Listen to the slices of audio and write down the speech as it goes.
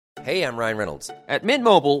Hey, I'm Ryan Reynolds. At Mint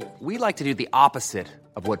Mobile, we like to do the opposite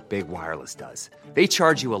of what Big Wireless does. They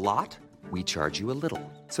charge you a lot, we charge you a little.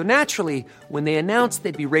 So naturally, when they announced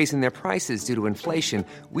they'd be raising their prices due to inflation,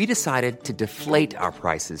 we decided to deflate our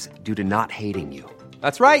prices due to not hating you.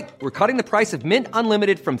 That's right. We're cutting the price of Mint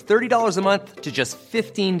Unlimited from $30 a month to just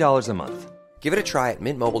 $15 a month. Give it a try at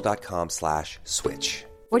mintmobile.com/switch.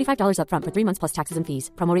 $45 up front for 3 months plus taxes and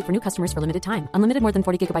fees. Promo rate for new customers for limited time. Unlimited more than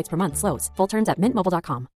 40 gigabytes per month. Slows full terms at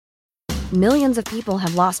mintmobile.com. Millions of people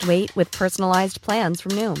have lost weight with personalized plans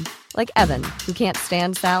from Noom. Like Evan, who can't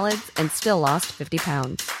stand salads and still lost 50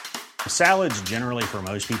 pounds. Salads generally for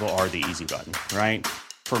most people are the easy button, right?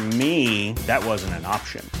 For me, that wasn't an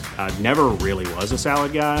option. I never really was a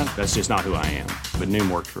salad guy. That's just not who I am. But Noom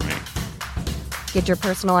worked for me. Get your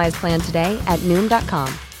personalized plan today at Noom.com.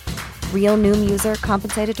 Real Noom user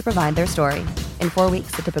compensated to provide their story. In 4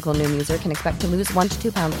 weeks, the typical Noom user can expect to lose 1 to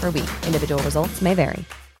 2 pounds per week. Individual results may vary.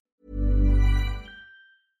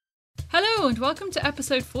 Hello and welcome to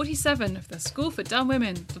episode 47 of the School for Dumb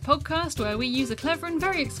Women, the podcast where we use a clever and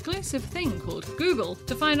very exclusive thing called Google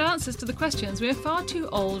to find answers to the questions we're far too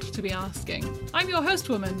old to be asking. I'm your host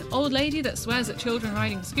woman, old lady that swears at children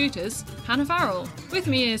riding scooters, Hannah Farrell. With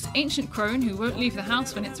me is ancient crone who won't leave the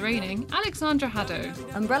house when it's raining, Alexandra Haddo.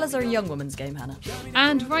 Umbrellas are a young woman's game, Hannah.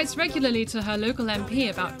 And writes regularly to her local MP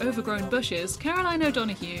about overgrown bushes, Caroline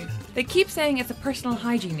O'Donoghue. They keep saying it's a personal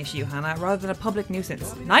hygiene issue, Hannah, rather than a public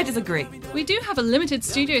nuisance. And I disagree. We do have a limited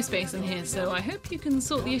studio space in here, so I hope you can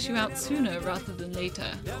sort the issue out sooner rather than later.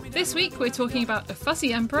 This week we're talking about a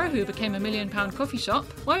fussy emperor who became a £1 million coffee shop,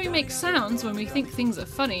 why we make sounds when we think things are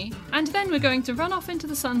funny, and then we're going to run off into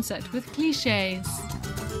the sunset with clichés.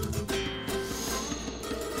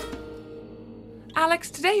 Alex,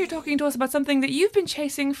 today you're talking to us about something that you've been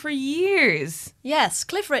chasing for years. Yes,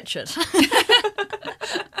 Cliff Richard.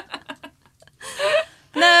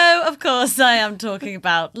 No, of course I am talking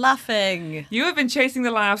about laughing. You have been chasing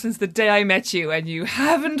the laugh since the day I met you, and you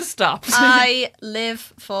haven't stopped. I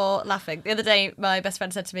live for laughing. The other day, my best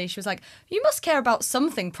friend said to me, she was like, you must care about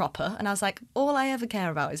something proper. And I was like, all I ever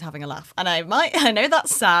care about is having a laugh. And I know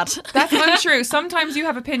that's sad. That's untrue. Sometimes you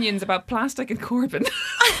have opinions about plastic and Corbyn.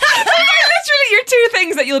 Literally your two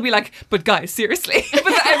things that you'll be like, but guys, seriously.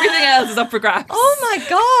 But everything else is up for grabs. Oh my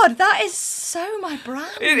God, that is so my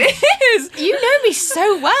brand. It is. You know me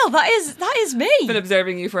so well. That is me. I've been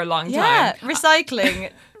observing you for a long time. Yeah, recycling,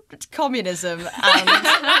 communism and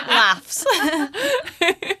laughs.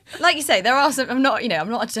 Like you say, there are some, I'm not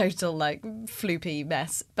a total like floopy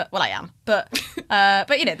mess, but I am. But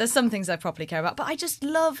there's some things I properly care about. But I just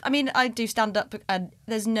love, I do stand up and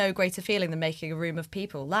there's no greater feeling than making a room of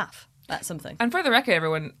people laugh. That's something. And for the record,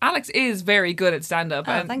 everyone, Alex is very good at stand-up.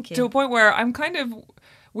 Oh, and thank you. To a point where I'm kind of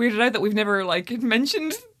weirded out that we've never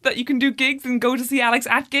mentioned that you can do gigs and go to see Alex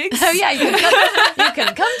at gigs. Oh yeah, you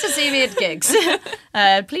can come to see me at gigs.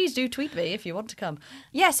 Please do tweet me if you want to come.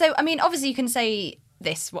 Yeah, so obviously you can say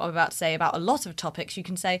this, what I'm about to say, about a lot of topics. You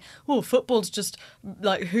can say, oh, football's just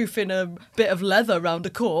like hoofing a bit of leather around a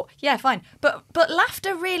court. Yeah, fine. But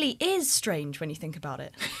laughter really is strange when you think about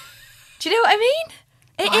it. Do you know what I mean?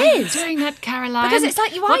 It is doing that, Caroline. Because it's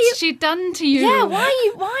like, what's she done to you? Yeah,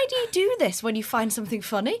 why do you do this when you find something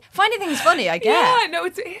funny? Finding things funny, I get. Yeah, no,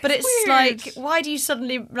 it's but it's weird. like, why do you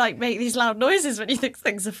suddenly make these loud noises when you think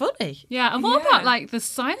things are funny? Yeah, and what about the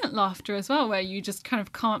silent laughter as well, where you just kind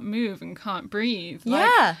of can't move and can't breathe?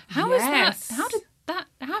 Yeah. How is that? How did that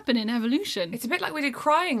happen in evolution? It's a bit like we did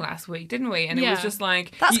crying last week, didn't we? And it was just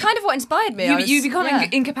like... That's kind of what inspired me. You become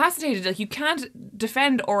incapacitated. Like, you can't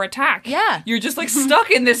defend or attack. Yeah. You're just,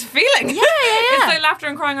 stuck in this feeling. Yeah. It's like laughter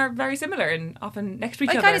and crying are very similar and often next to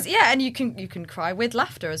each other. And you can cry with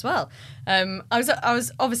laughter as well. I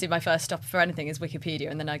was obviously, my first stop for anything is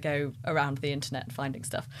Wikipedia, and then I go around the internet finding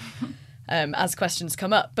stuff. As questions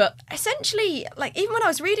come up. But essentially, even when I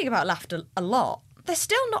was reading about laughter a lot, there's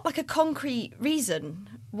still not a concrete reason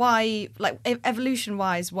why,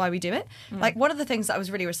 evolution-wise, why we do it. One of the things that I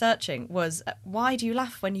was really researching was, why do you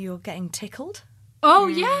laugh when you're getting tickled? Oh,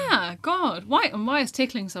 yeah. God. Why is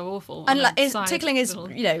tickling so awful? And tickling is,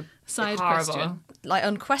 side horrible. question.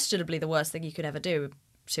 Unquestionably the worst thing you could ever do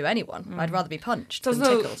to anyone. I'd rather be punched than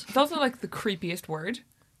also, tickled. It's also, the creepiest word.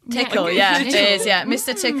 Tickle, yeah, it is, yeah.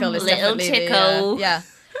 Mr. Tickle is Little definitely tickle.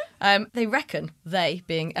 They reckon, they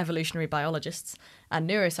being evolutionary biologists and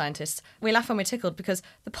neuroscientists, we laugh when we're tickled because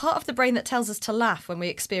the part of the brain that tells us to laugh when we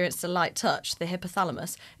experience a light touch, the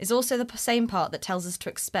hypothalamus, is also the same part that tells us to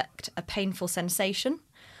expect a painful sensation.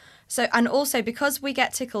 So, and also because we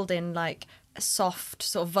get tickled in soft,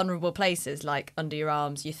 sort of vulnerable places like under your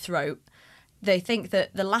arms, your throat, they think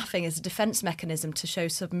that the laughing is a defense mechanism to show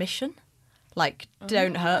submission. like,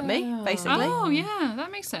 don't hurt me, basically. Oh, yeah,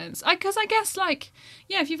 that makes sense. Because I guess, like,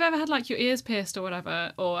 yeah, if you've ever had, like, your ears pierced or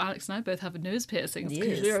whatever, or Alex and I both have nose piercings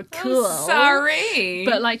because Yes. you're cool. Sorry.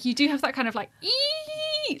 But, like, you do have that kind of, like,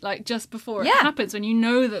 ee, like, just before it Yeah. happens, when you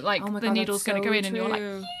know that, like, Oh my the God, needle's that's going to go so in and you're like,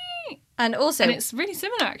 true. ee. And also, And it's really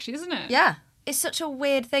similar, actually, isn't it? yeah, it's such a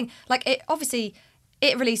weird thing. Like, it obviously,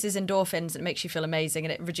 it releases endorphins and it makes you feel amazing,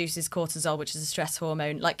 and it reduces cortisol, which is a stress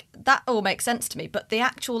hormone. Like, that all makes sense to me. But the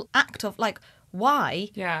actual act of, like, why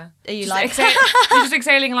Yeah. are you Just like... you're just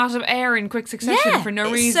exhaling a lot of air in quick succession for no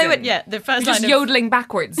it's reason. So, yeah, the first You're just line of- yodeling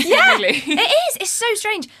backwards. Yeah, really. it is. It's so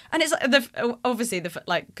strange, and it's like obviously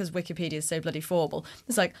like, because Wikipedia is so bloody formal.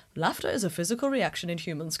 It's like, laughter is a physical reaction in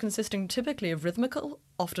humans consisting typically of rhythmical,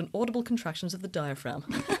 often audible contractions of the diaphragm.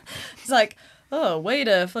 It's like, oh, way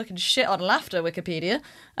to fucking shit on laughter, Wikipedia.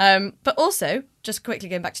 But also, just quickly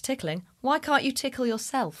going back to tickling, why can't you tickle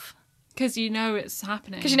yourself? Because you know it's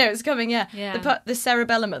happening. Because you know it's coming, yeah. Yeah. The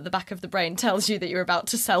cerebellum at the back of the brain tells you that you're about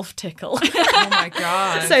to self-tickle. Oh my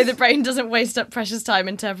God. So the brain doesn't waste up precious time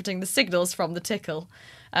interpreting the signals from the tickle.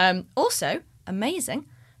 Also, amazing,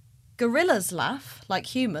 gorillas laugh like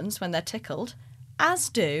humans when they're tickled, as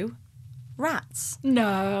do rats.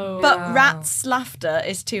 No. But rats' laughter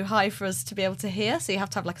is too high for us to be able to hear, so you have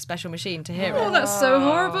to have like a special machine to hear Oh, it. that's so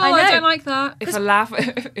horrible. I know. I don't like that.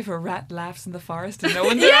 If a rat laughs in the forest and no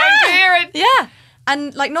one's around to hear it. Yeah.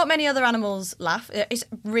 And like not many other animals laugh. It's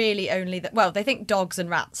really only that. Well, they think dogs and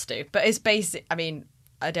rats do, but it's basic. I mean,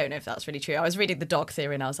 I don't know if that's really true. I was reading the dog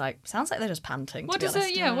theory and I was like, sounds like they're just panting. What to does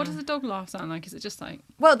be honest. what does the dog laugh sound like? Is it just like...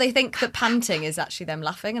 Well, they think that panting is actually them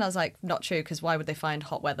laughing, and I was like, not true, because why would they find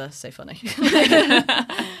hot weather so funny?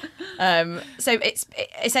 So it's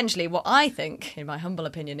essentially what I think, in my humble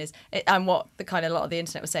opinion, is, and what the kind of a lot of the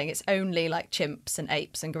internet was saying, it's only like chimps and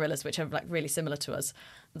apes and gorillas, which are like really similar to us,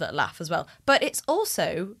 that laugh as well. But it's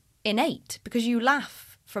also innate, because you laugh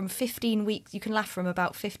from 15 weeks. You can laugh from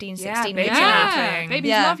about 15, 16 weeks babies old. laughing. Babies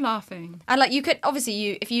Yeah. love laughing. And like you could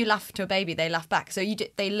obviously, if you laugh to a baby, they laugh back. So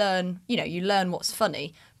they learn, you learn what's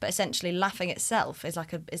funny. But essentially, laughing itself is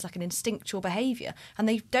like an instinctual behaviour, and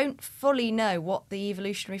they don't fully know what the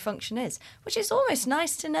evolutionary function is, which is almost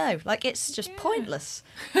nice to know. Like, it's just pointless,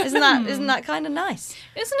 isn't that kind of nice?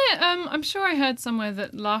 Isn't it? I'm sure I heard somewhere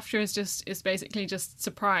that laughter is basically just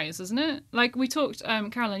surprise, isn't it? Like we talked,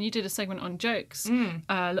 Caroline, you did a segment on jokes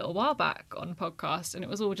a little while back on the podcast, and it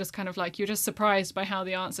was all just kind of like you're just surprised by how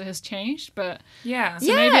the answer has changed. But Yeah.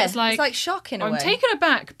 so maybe it's like shock in a I'm way. taken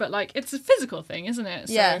aback, but like it's a physical thing, isn't it?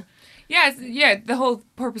 So, Yeah. Yeah, the whole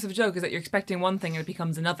purpose of a joke is that you're expecting one thing and it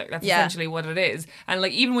becomes another. That's Yeah. essentially what it is. And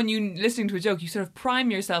like even when you listening to a joke, you sort of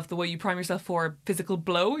prime yourself the way you prime yourself for a physical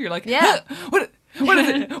blow. You're like, Yeah. what is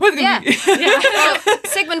it? What's it Yeah. gonna be? Well,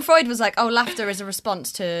 Sigmund Freud was like, oh, laughter is a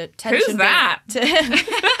response to tension. Who's that?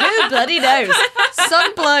 Who bloody knows?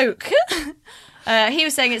 Some bloke. He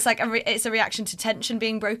was saying it's like it's a reaction to tension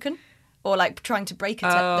being broken, or like trying to break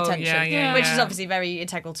the tension, yeah, which is yeah. obviously very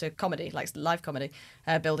integral to comedy, like live comedy,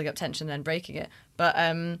 building up tension and then breaking it. But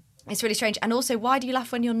it's really strange. And also, why do you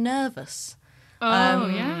laugh when you're nervous? Oh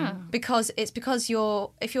yeah. Because if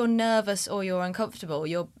you're nervous or you're uncomfortable,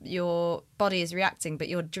 your body is reacting, but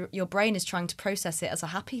your brain is trying to process it as a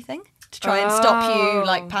happy thing to try and stop you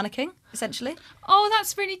like panicking, essentially. Oh,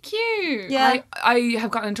 that's really cute. Yeah. I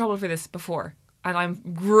have gotten in trouble for this before. And I'm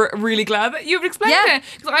really glad that you've explained Yeah. it,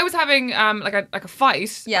 because I was having like a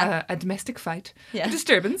fight, Yeah. a domestic fight, Yeah. a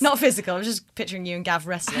disturbance. Not physical. I was just picturing you and Gav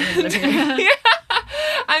wrestling in the living room.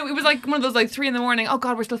 And it was like one of those like 3 a.m, oh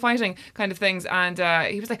God, we're still fighting kind of things. And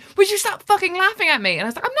he was like, would you stop fucking laughing at me? And I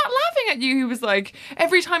was like, I'm not laughing at you. He was like,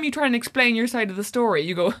 every time you try and explain your side of the story,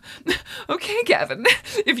 you go, okay, Gavin,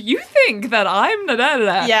 if you think that I'm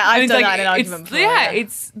da-da-da-da. Yeah, I've And it's done like, that in an it's- argument before, Yeah, yeah.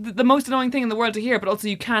 it's the most annoying thing in the world to hear, but also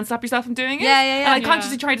you can't stop yourself from doing it. Yeah, yeah, yeah. And I Yeah.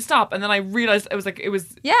 consciously tried to stop, and then I realized it was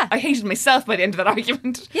Yeah. I hated myself by the end of that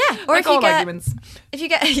argument. Yeah, or like if you all get- arguments.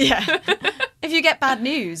 If you get bad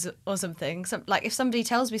news or something, like if somebody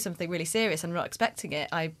tells me something really serious and I'm not expecting it,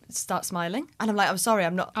 I start smiling and I'm like, I'm sorry,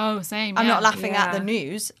 I'm not. Oh, same. I'm yeah. not laughing at Yeah. the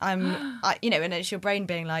news. And it's your brain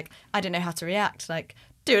being like, I don't know how to react. Like,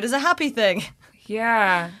 do it as a happy thing.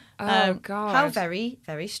 Yeah. Oh God. How very,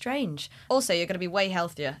 very strange. Also, you're going to be way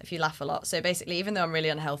healthier if you laugh a lot. So basically, even though I'm really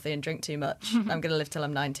unhealthy and drink too much, I'm going to live till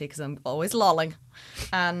I'm 90 because I'm always lolling.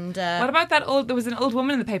 And What about there was an old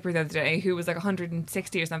woman in the paper the other day who was like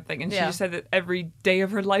 160 or something, and she Yeah. just said that every day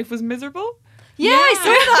of her life was miserable. yeah, I saw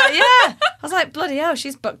that. Yeah, I was like, bloody hell,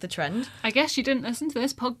 she's bucked the trend. I guess you didn't listen to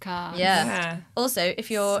this podcast. Yeah. Also,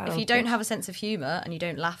 if you Subtle don't bitch. have a sense of humour and you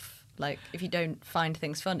don't laugh, like if you don't find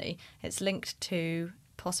things funny, it's linked to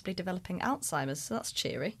possibly developing Alzheimer's. So that's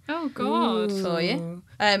cheery. Oh, God. For you.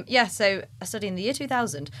 So a study in the year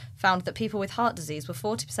 2000 found that people with heart disease were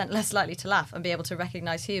 40% less likely to laugh and be able to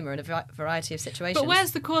recognise humour in a variety of situations. But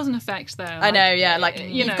where's the cause and effect there? I know, yeah. Like,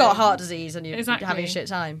 you've got heart disease and you're Exactly. having a shit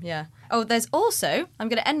time, yeah. Oh, there's also, I'm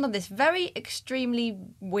going to end on this very extremely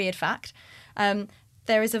weird fact.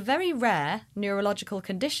 There is a very rare neurological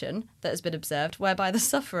condition that has been observed whereby the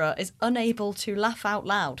sufferer is unable to laugh out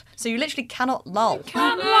loud. So you literally cannot lol.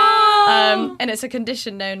 And it's a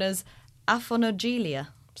condition known as aphonogelia.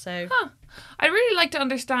 So... I'd really like to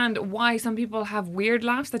understand why some people have weird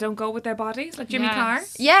laughs that don't go with their bodies, like Jimmy Carr.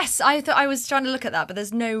 Yes, I thought I was trying to look at that, but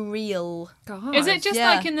there's no real... God. Is it just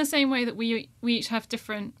Yeah. like in the same way that we each have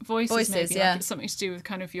different voices maybe? yeah. Like it's something to do with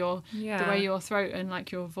kind of the way your throat and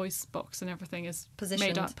like your voice box and everything is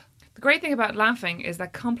Positioned. made up. The great thing about laughing is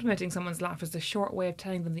that complimenting someone's laugh is a short way of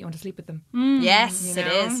telling them that you want to sleep with them. Yes, You it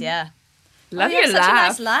know? is, yeah. Love you your have such laugh. a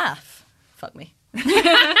nice laugh. Fuck me.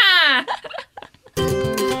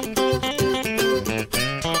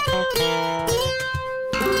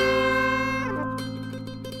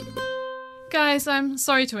 Guys, I'm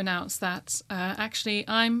sorry to announce that actually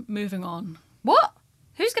I'm moving on. What?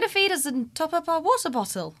 Who's going to feed us and top up our water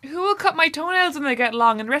bottle? Who will cut my toenails when they get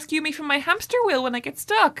long and rescue me from my hamster wheel when I get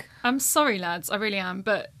stuck? I'm sorry, lads, I really am,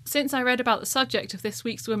 but since I read about the subject of this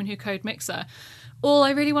week's Women Who Code Mixer, all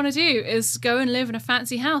I really want to do is go and live in a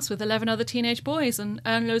fancy house with 11 other teenage boys and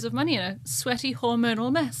earn loads of money in a sweaty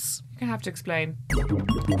hormonal mess. You're going to have to explain.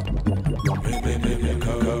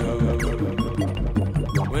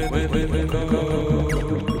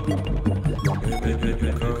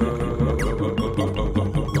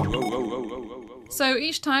 So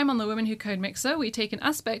each time on the Women Who Code Mixer, we take an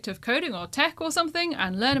aspect of coding or tech or something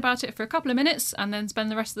and learn about it for a couple of minutes and then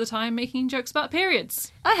spend the rest of the time making jokes about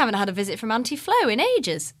periods. I haven't had a visit from Auntie Flo in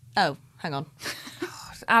ages. Oh, hang on.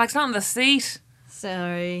 Alex, not on the seat.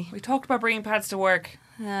 Sorry. We talked about bringing pads to work.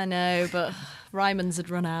 I know, but Ryman's had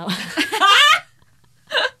run out.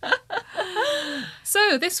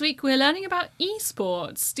 So this week we're learning about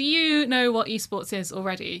esports. Do you know what esports is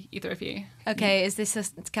already, either of you? Okay, is this a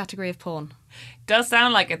category of porn? Does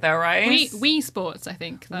sound like it though, right? Wii Sports, I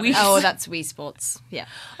think. that Wii- is. Oh, that's Wii Sports. Yeah.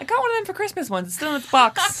 I got one of them for Christmas once. It's still in its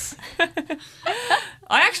box. I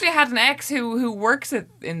actually had an ex who works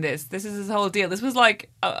in this. This is his whole deal. This was like,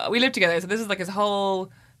 we lived together, so this is like his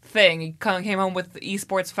whole thing. He kind of came home with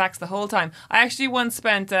esports facts the whole time. I actually once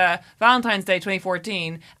spent Valentine's Day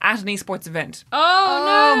 2014 at an esports event.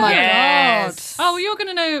 Oh, no. my Yes. Oh, well, you're going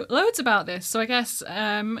to know loads about this, so I guess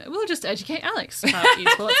we'll just educate Alex about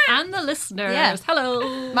esports and the listeners. Yeah.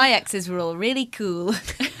 Hello. My exes were all really cool.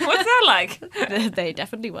 What's that like? They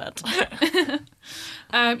definitely weren't.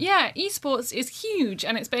 Esports is huge,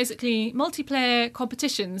 and it's basically multiplayer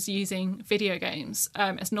competitions using video games.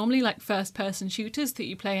 It's normally like first-person shooters that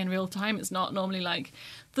you play in real time. It's not normally like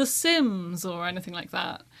The Sims or anything like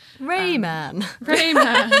that. Rayman.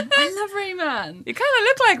 Rayman. I love Rayman. You kind of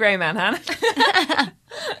look like Rayman, Hannah.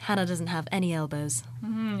 Hannah doesn't have any elbows.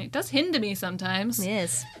 It does hinder me sometimes.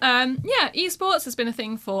 Yes. Esports has been a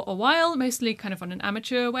thing for a while, mostly kind of on an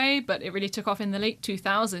amateur way, but it really took off in the late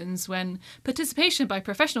 2000s when participation by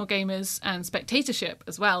professional gamers and spectatorship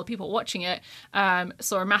as well, people watching it,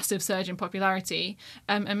 saw a massive surge in popularity.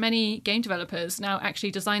 And many game developers now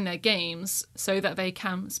actually design their games so that they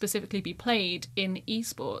can specifically be played in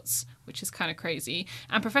esports, which is kind of crazy.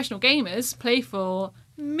 And professional gamers play for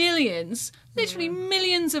millions, literally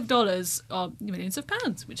millions of dollars or millions of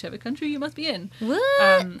pounds, whichever country you must be in.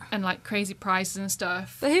 What? And like crazy prizes and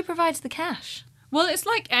stuff. But who provides the cash? Well, it's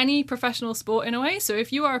like any professional sport in a way. So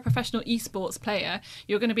if you are a professional esports player,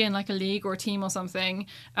 you're going to be in like a league or a team or something.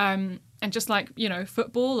 And just like,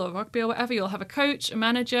 football or rugby or whatever, you'll have a coach, a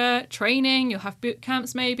manager, training, you'll have boot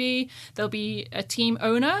camps maybe. There'll be a team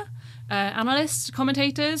owner, analysts,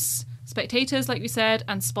 commentators, spectators, like we said,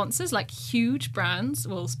 and sponsors, like huge brands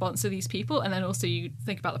will sponsor these people. And then also you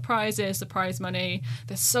think about the prizes, the prize money.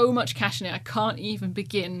 There's so much cash in it. I can't even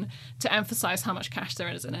begin to emphasize how much cash there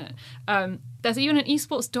is in it. There's even an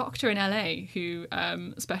esports doctor in LA who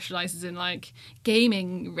specializes in like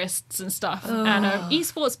gaming wrists and stuff. And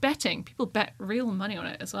esports betting. People bet real money on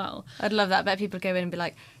it as well. I'd love that. I bet people go in and be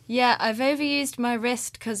like, yeah, I've overused my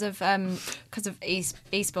wrist because of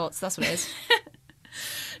esports. That's what it is.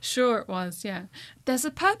 Sure it was, yeah. There's a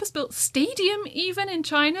purpose-built stadium even in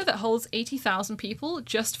China that holds 80,000 people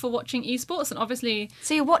just for watching esports, and obviously...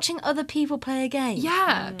 So you're watching other people play a game?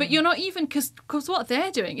 Yeah, but you're not even... Because what they're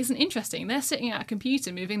doing isn't interesting. They're sitting at a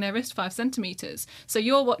computer moving their wrist 5 centimetres, so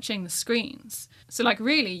you're watching the screens. So, like,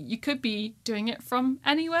 really, you could be doing it from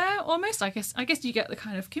anywhere, almost. I guess you get the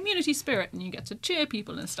kind of community spirit and you get to cheer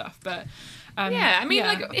people and stuff, but... yeah, I mean,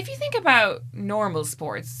 like, if you think about normal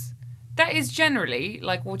sports... That is generally,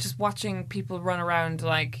 like, we're just watching people run around,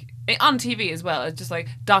 like, on TV as well. It's just, like,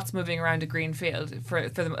 dots moving around a green field for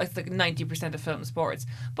them. It's, like, 90% of film sports.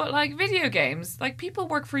 But, like, video games, like, people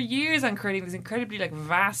work for years on creating these incredibly, like,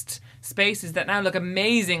 vast spaces that now look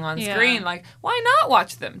amazing on screen. Like, why not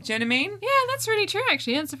watch them? Do you know what I mean? Yeah, that's really true,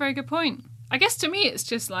 actually. That's a very good point. I guess to me, it's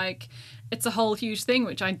just, like... It's a whole huge thing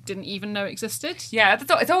which I didn't even know existed. Yeah,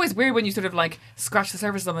 it's always weird when you sort of like scratch the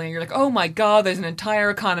surface of something and you're like, oh my god, there's an entire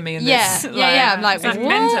economy in this. Yeah, I'm like, it's what?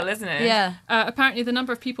 mental, isn't it? Yeah. Apparently the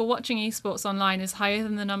number of people watching esports online is higher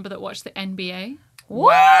than the number that watch the NBA.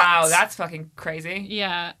 Wow, that's fucking crazy.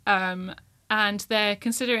 Yeah, and they're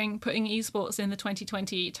considering putting esports in the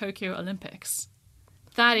 2020 Tokyo Olympics.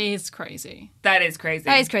 That is crazy. That is crazy.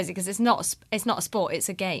 That is crazy because it's not a sport, it's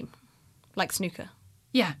a game. Like snooker.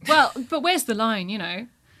 Yeah, well, but where's the line, you know?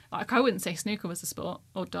 Like, I wouldn't say snooker was a sport,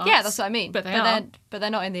 or darts. Yeah, that's what I mean. But they are. But they're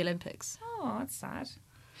not in the Olympics. Oh, that's sad.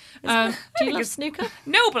 Do you love snooker?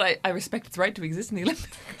 No, but I respect its right to exist in the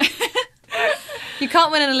Olympics. You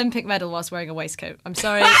can't win an Olympic medal whilst wearing a waistcoat. I'm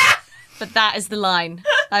sorry, but that is the line.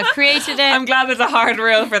 I've created it. I'm glad there's a hard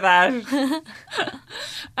rule for that.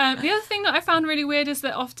 The other thing that I found really weird is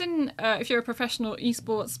that often if you're a professional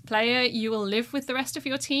esports player, you will live with the rest of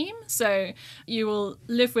your team. So you will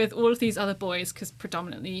live with all of these other boys, because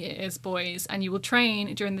predominantly it is boys, and you will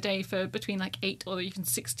train during the day for between like 8 or even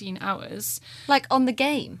 16 hours. Like on the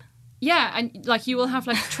game? Yeah, and like you will have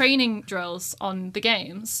like training drills on the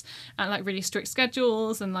games and like really strict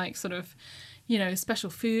schedules and like sort of, you know, special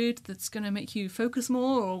food that's going to make you focus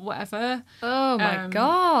more or whatever. Oh my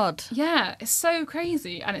God. Yeah, it's so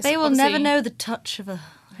crazy. And it's they will never know the touch of a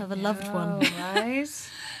loved one. Right?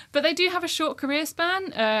 But they do have a short career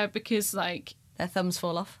span because like... Their thumbs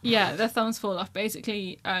fall off. Yeah, their thumbs fall off.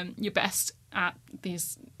 Basically, you're best at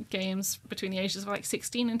these games between the ages of like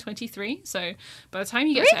 16 and 23. So by the time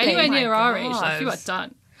you get to anywhere near our age, like, you are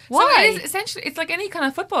done. Why? So it is essentially, it's like any kind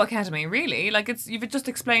of football academy, really. Like you've just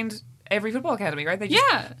explained every football academy, right? They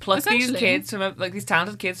just pluck these kids from these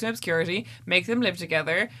talented kids from obscurity, make them live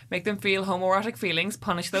together, make them feel homoerotic feelings,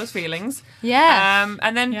 punish those feelings. Yeah.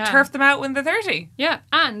 And then turf them out when they're 30. Yeah,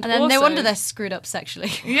 and then also, no wonder they're screwed up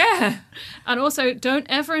sexually. Yeah. And also, don't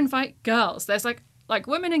ever invite girls. There's like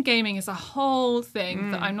women in gaming is a whole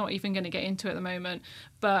thing that I'm not even going to get into at the moment.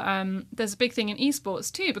 But there's a big thing in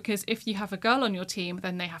esports too, because if you have a girl on your team,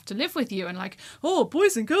 then they have to live with you. And like, oh,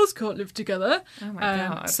 boys and girls can't live together. Oh my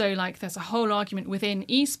God. So like, there's a whole argument within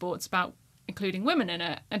esports about including women in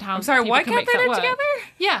it and how. I'm sorry, people why can can't make they that live work. together?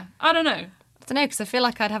 Yeah, I don't know. I don't know, because I feel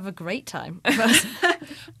like I'd have a great time.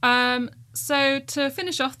 So to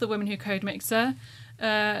finish off the Women Who Code Mixer,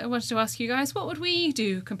 I wanted to ask you guys, what would we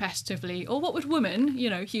do competitively? Or what would women, you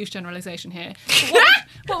know, huge generalisation here,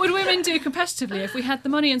 what would women do competitively if we had the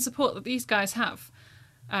money and support that these guys have?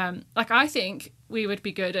 Like, I think we would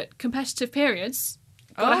be good at competitive periods.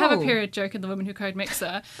 Gotta have a period joke in the Women Who Code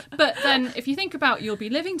Mixer. But then if you think about you'll be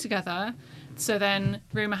living together, so then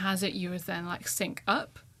rumour has it you would then like sync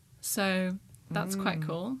up. So that's quite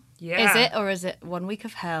cool. Yeah. Is it, or is it 1 week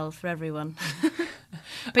of hell for everyone?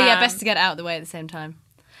 But yeah, best to get it out of the way at the same time.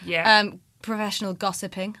 Yeah. Professional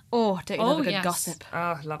gossiping. Oh, don't you love a good yes. gossip?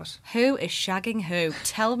 Oh, love it. Who is shagging who?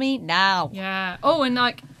 Tell me now. Yeah. Oh, and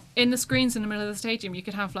like in the screens in the middle of the stadium, you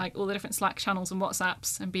could have like all the different Slack channels and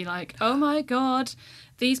WhatsApps and be like, oh my God,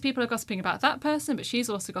 these people are gossiping about that person, but she's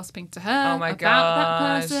also gossiping to her about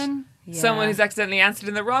that person. Yeah. Someone who's accidentally answered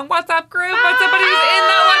in the wrong WhatsApp group, or somebody who's in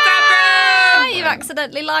the WhatsApp group. You've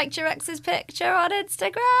accidentally liked your ex's picture on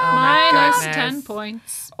Instagram. Oh my Minus goodness. 10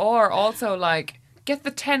 points. Or also, like, get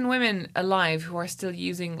the 10 women alive who are still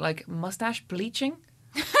using, like, mustache bleaching.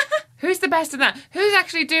 Who's the best at that? Who's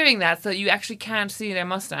actually doing that so that you actually can't see their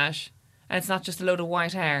mustache and it's not just a load of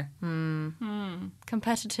white hair?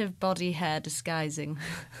 Competitive body hair disguising.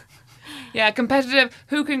 Yeah, competitive.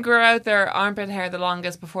 Who can grow out their armpit hair the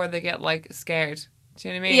longest before they get, like, scared? Do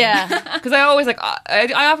you know what I mean? Yeah. Because I always, like,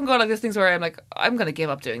 I often go like these things where I'm like, I'm going to give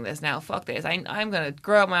up doing this now. Fuck this. I'm going to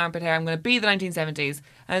grow out my armpit hair. I'm going to be the 1970s.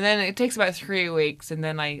 And then it takes about 3 weeks and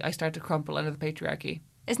then I start to crumple under the patriarchy.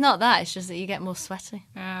 It's not that. It's just that you get more sweaty.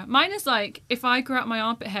 Mine is like, if I grew out my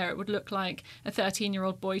armpit hair, it would look like a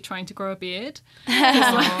 13-year-old boy trying to grow a beard.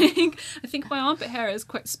 I think my armpit hair is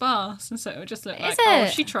quite sparse, and so it would just look like, oh,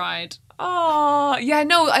 she tried. Oh, yeah,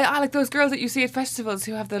 no, I like those girls that you see at festivals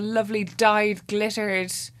who have the lovely dyed,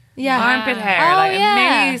 glittered armpit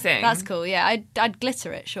hair. Amazing. That's cool, yeah. I'd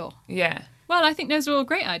glitter it, sure. Yeah. Well, I think those are all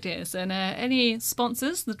great ideas, and any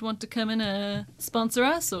sponsors that want to come and sponsor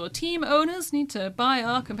us, or team owners need to buy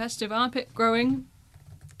our competitive armpit growing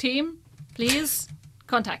team, please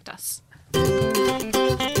contact us.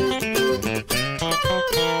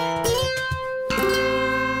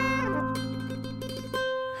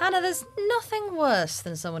 Hannah, there's nothing worse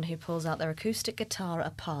than someone who pulls out their acoustic guitar at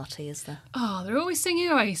a party, is there? Oh, they're always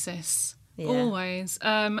singing Oasis. Yeah. Always.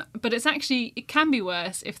 But it can be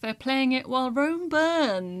worse if they're playing it while Rome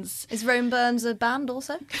burns. Is Rome Burns a band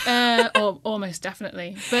also? Or almost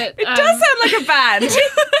definitely. But It does sound like a band.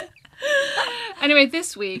 Anyway,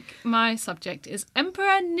 this week my subject is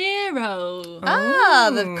Emperor Nero.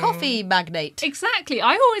 The coffee magnate. Exactly.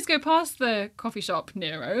 I always go past the coffee shop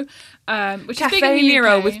Nero, which is big in Cafe the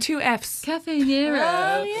Nero UK. with 2 Fs. Cafe Nero.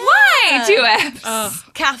 Why 2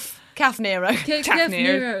 Fs? Calf Nero. Cafe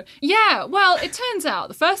Nero. Yeah, well, it turns out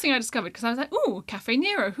the first thing I discovered, because I was like, ooh, Cafe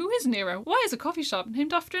Nero. Who is Nero? Why is a coffee shop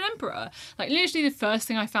named after an emperor? Like, literally the first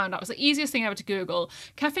thing I found out was the easiest thing ever to Google.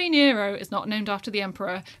 Cafe Nero is not named after the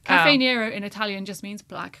emperor. Cafe Nero in Italian just means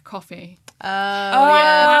black coffee.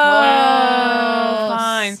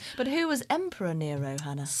 Fine. But who was Emperor Nero,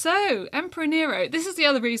 Hannah? So, Emperor Nero, this is the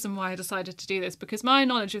other reason why I decided to do this, because my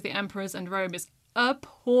knowledge of the emperors and Rome is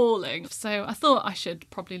appalling. So I thought I should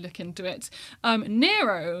probably look into it.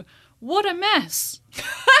 Nero, what a mess.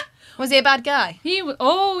 Was he a bad guy? He was,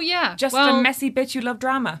 oh yeah. Just a messy bitch who love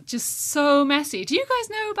drama. Just so messy. Do you guys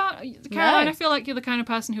know about, Caroline, No. I feel like you're the kind of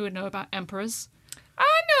person who would know about emperors. I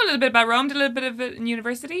know a little bit about Rome, did a little bit of it in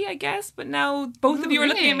university, I guess, but now both of you are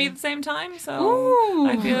looking at me at the same time, so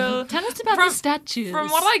I feel... Tell us about the statues. From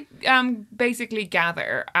what I basically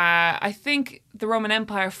gather, I think the Roman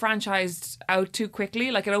Empire franchised out too quickly,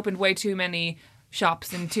 like it opened way too many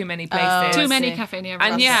shops in too many places. Too many Cafe Nero.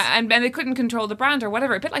 And and they couldn't control the brand or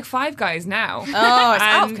whatever. A bit like Five Guys now. Oh, it's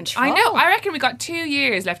out of And control. I know. I reckon we got 2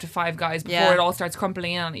 years left of Five Guys before Yeah. it all starts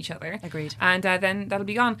crumpling in on each other. Agreed. And then that'll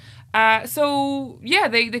be gone. So yeah,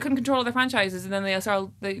 they couldn't control all their franchises, and then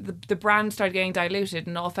the brand started getting diluted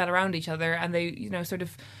and all fell around each other, and they sort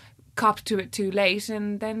of copped to it too late,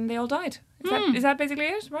 and then they all died. Is that basically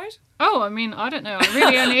it, right? Oh, I mean, I don't know.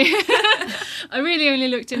 I really only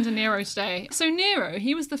looked into Nero today. So Nero,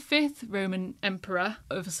 he was the 5th Roman emperor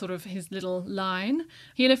of sort of his little line.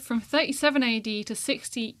 He lived from 37 AD to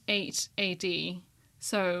 68 AD.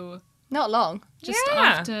 So Not long. just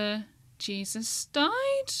after Jesus died.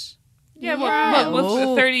 Yeah, Yeah.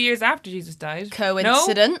 well, 30 years after Jesus died.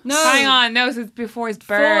 Coincidence? No, hang on. No, so it's before his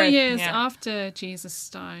birth. 4 years Yeah. after Jesus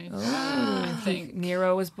died, I think.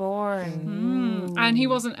 Nero was born. And he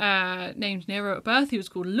wasn't named Nero at birth. He was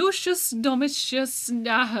called Lucius Domitius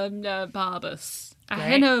Barbus.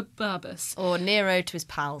 Ahenobarbus. Or Nero to his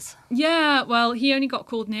pals. Yeah, well, he only got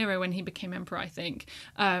called Nero when he became emperor, I think.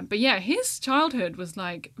 But yeah, his childhood was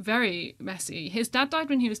like very messy. His dad died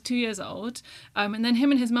when he was 2 years old, and then him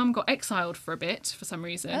and his mum got exiled for a bit for some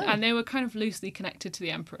reason, and they were kind of loosely connected to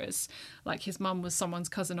the emperors. Like his mum was someone's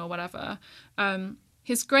cousin or whatever.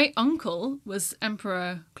 His great uncle was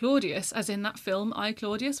Emperor Claudius, as in that film I,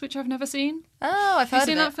 Claudius, which I've never seen. Oh, I've Have you heard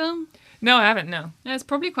seen of that it. film? No, I haven't, no. Yeah, it's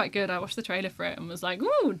probably quite good. I watched the trailer for it and was like,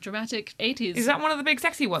 ooh, dramatic 80s Is that one of the big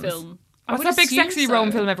sexy ones? film. I What's would that big assume sexy so.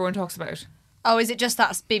 Rome film everyone talks about? Oh, is it just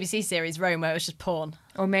that BBC series, Rome, where it was just porn?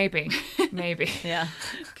 Oh, maybe. Maybe. Yeah.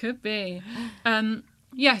 Could be.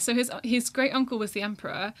 Yeah, so his great uncle was the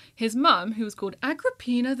emperor. His mum, who was called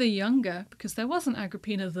Agrippina the Younger, because there wasn't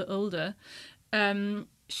Agrippina the Older,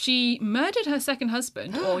 she murdered her second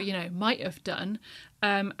husband, or, might have done.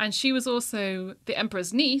 And she was also the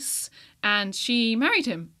emperor's niece, and she married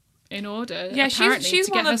him in order, Yeah, apparently, she's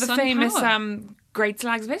to get one her of the son famous power. great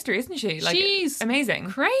slags of history, isn't she? Like, She's amazing.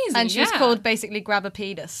 Crazy, And she's yeah. called basically Grab a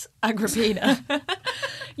Penis. Agrippina.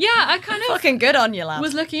 Yeah, I kind of Fucking good on you, lad.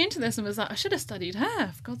 was looking into this and was like, I should have studied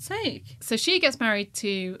her, for God's sake. So she gets married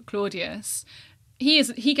to Claudius.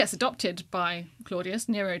 He gets adopted by Claudius,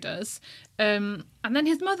 Nero does. And then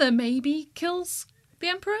his mother maybe kills the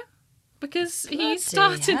emperor because he Bloody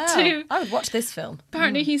started hell. to... I would watch this film.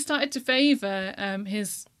 Apparently he started to favour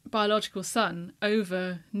his biological son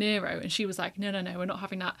over Nero, and she was like, no, we're not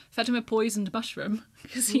having that. Fed him a poisoned mushroom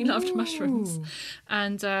because he loved mushrooms.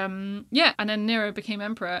 And and then Nero became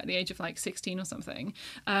emperor at the age of like 16 or something.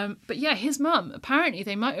 But yeah, his mum, apparently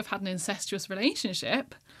they might have had an incestuous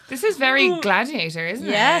relationship. This is very Gladiator, isn't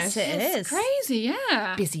it? Yes, it is. Crazy,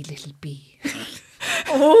 yeah. Busy little bee.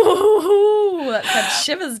 Oh, that sent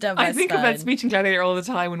shivers down my I think spine. of that speech in Gladiator all the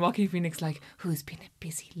time when Joaquin Phoenix like, who's been a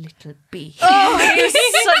busy little bee? Oh, he was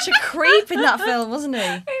such a creep in that film, wasn't he?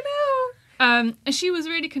 I know. And she was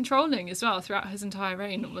really controlling as well throughout his entire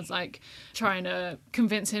reign. It was like trying to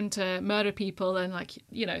convince him to murder people, and like,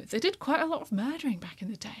 you know, they did quite a lot of murdering back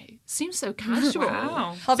in the day. Seems so casual.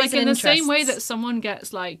 Wow. It's Hobbies like in and the same way interests. that someone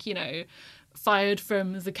gets like, you know, fired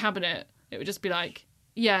from the cabinet, it would just be like,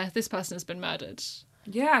 yeah, this person has been murdered.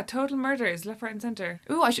 Yeah, total murders, left, right, and centre.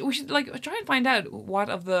 Ooh, we should like try and find out what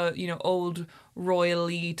of the, you know, old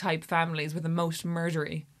royally type families were the most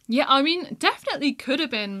murdery. Yeah, I mean, definitely could have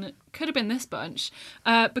been this bunch,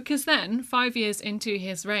 because then 5 years into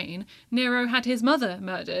his reign, Nero had his mother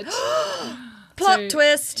murdered. Plot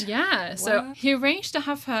twist. Yeah, so he arranged to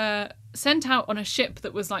have her sent out on a ship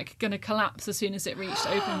that was like going to collapse as soon as it reached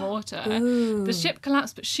open water. The ship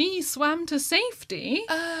collapsed, but she swam to safety,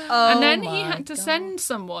 and then he had to send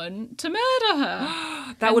someone to murder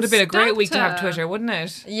her. That would have been a great stabbed week to have her. Twitter, wouldn't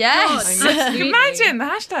it? Yes. Absolutely. Imagine the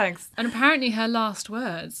hashtags. And apparently her last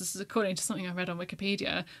words, this is according to something I read on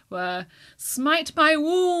Wikipedia, were, "Smite my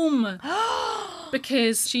womb,"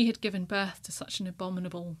 because she had given birth to such an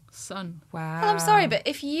abominable son. Wow. Well, I'm sorry, but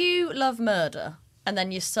if you love murder and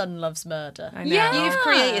then your son loves murder, I know. you've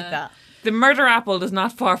created that. The murder apple does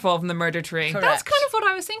not far fall from the murder tree. Correct. That's kind of what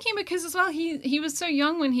I was thinking, because as well, he was so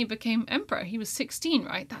young when he became emperor. He was 16,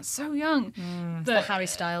 right? That's so young. The Harry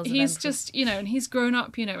Styles of He's emperors. just, you know, and he's grown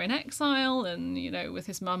up, you know, in exile, and, you know, with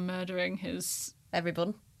his mum murdering his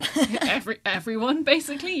Everyone. everyone,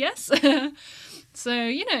 basically, yes. So,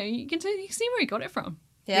 you know, you can see where he got it from.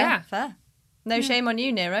 Yeah, fair. No shame on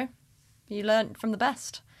you, Nero. You learnt from the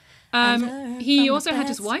best. He also had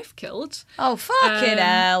his wife killed. Oh, fucking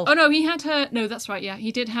hell. Oh no, he had her. No, that's right. Yeah,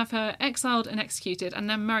 he did have her exiled and executed, and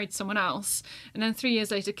then married someone else, and then 3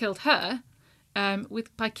 years later killed her,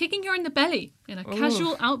 by kicking her in the belly in a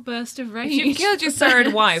casual outburst of rage. If you killed your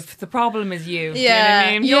third wife, the problem is you. Yeah, Do you know what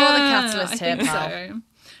I mean? you're the catalyst I here, think pal.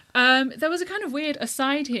 so. There was a kind of weird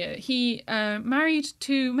aside here. He married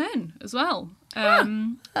two men as well.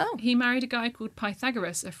 He married a guy called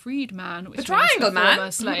Pythagoras, a freedman, which The triangle means a man?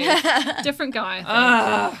 former slave. Different guy.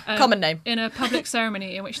 I think. Common name. In a public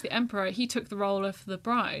ceremony in which the emperor, he took the role of the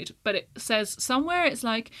bride, but it says somewhere it's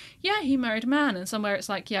like, yeah, he married a man, and somewhere it's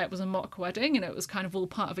like, yeah, it was a mock wedding and it was kind of all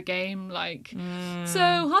part of a game, like, so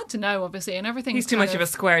hard to know, obviously, and everything. He's too much of a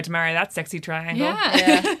square to marry that sexy triangle.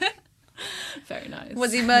 Yeah. Very nice.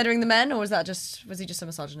 Was he murdering the men, or was he just a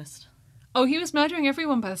misogynist? Oh, he was murdering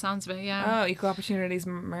everyone by the sounds of it, yeah. Oh, equal opportunities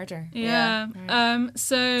murder. Yeah.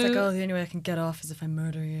 So It's like, oh, the only way I can get off is if I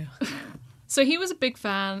murder you. So he was a big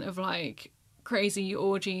fan of like crazy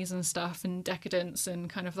orgies and stuff and decadence and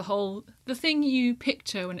kind of the thing you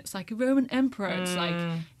picture when it's like a Roman emperor. It's like,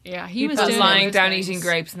 yeah, he was People doing lying those down things. eating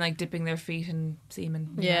grapes and like dipping their feet in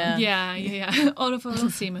semen. Yeah. Yeah. Olive oil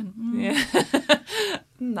semen.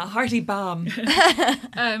 The hearty bomb.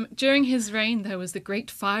 During his reign, there was the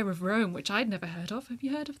Great Fire of Rome, which I'd never heard of. Have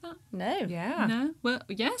you heard of that? No. Yeah. No? Well,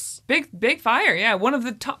 yes. Big fire, yeah. One of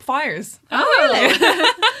the top fires. Well,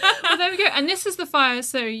 there we go. And this is the fire.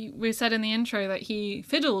 So we said in the intro that he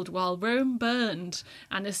fiddled while Rome burned.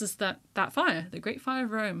 And this is that fire, the Great Fire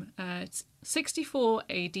of Rome. It's 64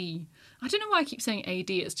 AD. I don't know why I keep saying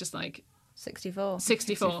AD. It's just like 64.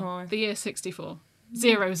 64. The year 64.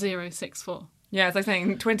 0064. Yeah, it's like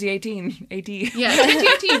saying 2018 AD. Yeah,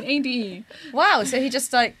 2018 AD. Wow, so he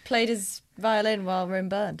just like played his violin while Rome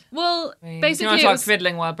burned. Well, If you basically, want it to talk was,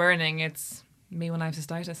 fiddling while burning, it's me when I have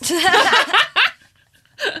cystitis.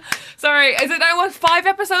 Sorry, is it now 5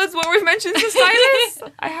 episodes where we've mentioned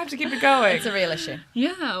cystitis? I have to keep it going. It's a real issue.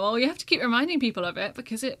 yeah. Well, you have to keep reminding people of it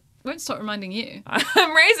because it won't stop reminding you.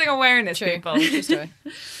 I'm raising awareness, people. True story.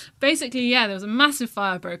 Basically, yeah, there was a massive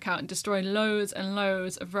fire broke out and destroyed loads and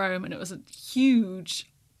loads of Rome, and it was a huge,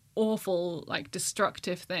 awful, like,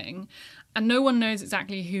 destructive thing. And no one knows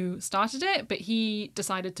exactly who started it, but he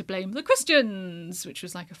decided to blame the Christians, which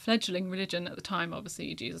was like a fledgling religion at the time.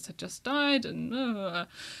 Obviously, Jesus had just died, and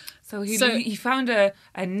So he found a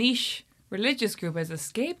niche religious group as a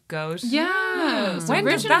scapegoat. yeah, it was When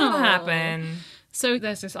did original. that happen? So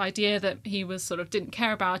there's this idea that he was sort of didn't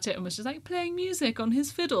care about it and was just like playing music on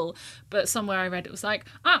his fiddle. But somewhere I read it was like,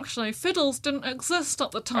 actually, fiddles didn't exist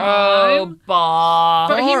at the time. Oh, bah.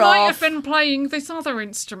 But he might have been playing this other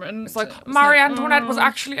instrument. It's like, Marie Antoinette was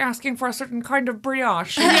actually asking for a certain kind of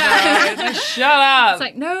brioche. Yeah. Shut up. It's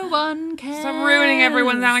like, no one cares. Stop ruining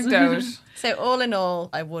everyone's anecdote. So all in all,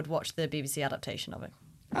 I would watch the BBC adaptation of it.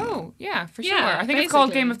 Oh, yeah, for sure. Yeah, I think it's called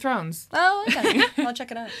basically. Game of Thrones. Oh, okay. I'll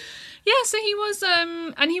check it out. Yeah, so he was,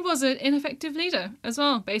 and he was an ineffective leader as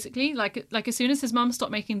well. Basically, like as soon as his mum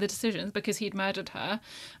stopped making the decisions because he'd murdered her,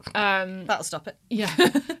 That'll stop it.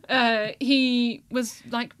 yeah, he was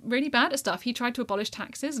like really bad at stuff. He tried to abolish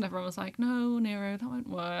taxes, and everyone was like, "No, Nero, that won't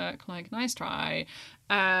work." Like, nice try.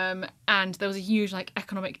 And there was a huge like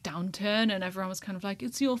economic downturn, and everyone was kind of like,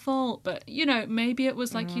 "It's your fault." But you know, maybe it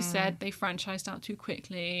was like you said, they franchised out too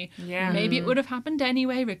quickly. Yeah. Maybe it would have happened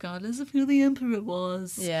anyway, regardless of who the emperor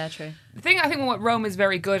was. Yeah, true. The thing I think what Rome is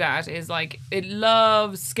very good at is like it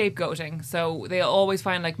loves scapegoating. So they always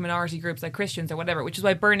find like minority groups like Christians or whatever, which is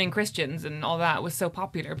why burning Christians and all that was so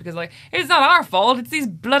popular because like it's not our fault, it's these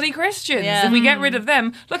bloody Christians. Yeah. If we get rid of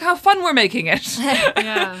them, look how fun we're making it.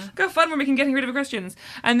 Yeah. Look how fun we're making getting rid of Christians.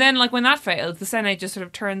 And then like when that fails, the Senate just sort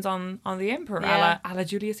of turns on the emperor, Yeah. a la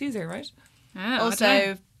Julius Caesar, right? Yeah, I don't know.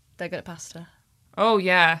 Also, they're good at pasta. Oh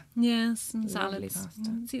yeah. Yes, and Lovely salads.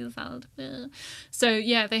 pasta. Caesar salad. Yeah. So,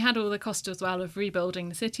 yeah, they had all the cost as well of rebuilding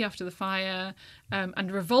the city after the fire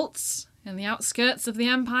and revolts in the outskirts of the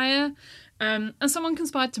empire. And someone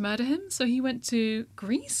conspired to murder him, so he went to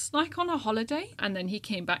Greece, like on a holiday. And then he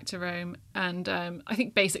came back to Rome and I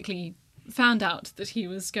think basically found out that he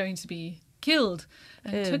was going to be killed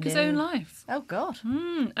and took his own life. Oh, God.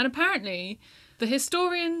 And apparently, the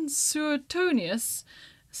historian Suetonius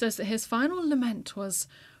says that his final lament was,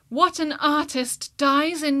 "What an artist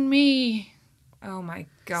dies in me." Oh my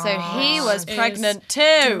god. So he was Is pregnant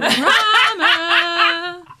too.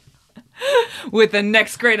 Drama. with the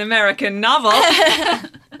next great American novel.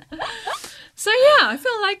 So yeah, I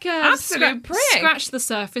feel like Absolute prick. scratched the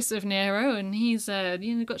surface of Nero, and he's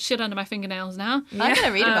got shit under my fingernails now. I'm going to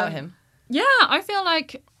read about him. Yeah, I feel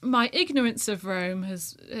like my ignorance of Rome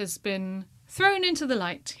has been thrown into the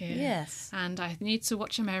light here. Yes. And I need to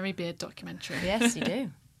watch a Mary Beard documentary. Yes, you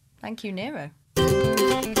do. Thank you, Nero.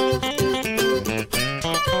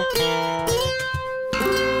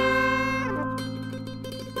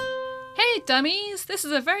 Hey dummies, this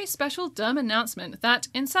is a very special dumb announcement that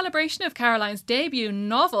in celebration of Caroline's debut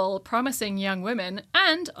novel, Promising Young Women,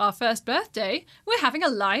 and our first birthday, we're having a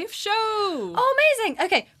live show. Oh, amazing.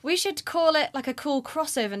 Okay, we should call it like a cool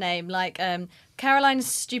crossover name, like Caroline's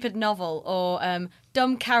Stupid Novel or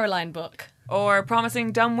Dumb Caroline Book. Or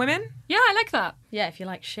Promising Dumb Women. Yeah, I like that. Yeah, if you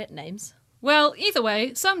like shit names. Well, either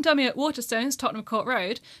way, some dummy at Waterstones, Tottenham Court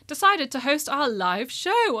Road, decided to host our live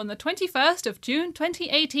show on the 21st of June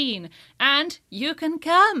 2018, and you can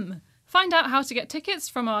come. Find out how to get tickets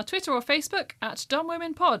from our Twitter or Facebook at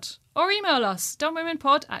dumbwomenpod, or email us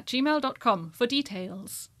dumbwomenpod@gmail.com for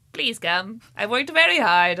details. Please come. I worked very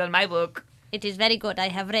hard on my book. It is very good. I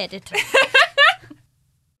have read it.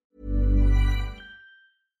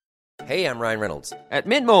 Hey, I'm Ryan Reynolds. At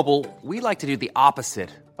Mint Mobile, we like to do the opposite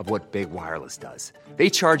of what Big Wireless does. They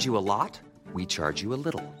charge you a lot, we charge you a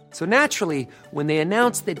little. So naturally, when they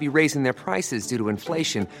announced they'd be raising their prices due to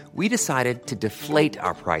inflation, we decided to deflate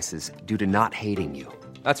our prices due to not hating you.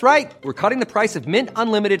 That's right. We're cutting the price of Mint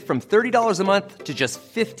Unlimited from $30 a month to just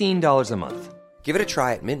 $15 a month. Give it a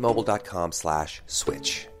try at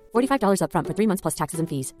mintmobile.com/switch. $45 up front for 3 months plus taxes and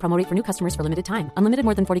fees. Promo rate for new customers for limited time. Unlimited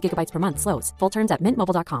more than 40 gigabytes per month. Slows full terms at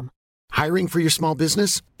mintmobile.com. Hiring for your small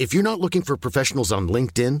business? If you're not looking for professionals on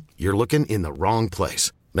LinkedIn, you're looking in the wrong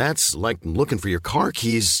place. That's like looking for your car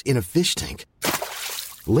keys in a fish tank.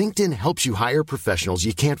 LinkedIn helps you hire professionals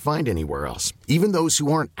you can't find anywhere else, even those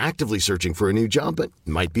who aren't actively searching for a new job but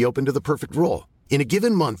might be open to the perfect role. In a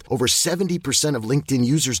given month, over 70% of LinkedIn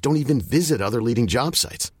users don't even visit other leading job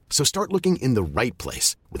sites. So start looking in the right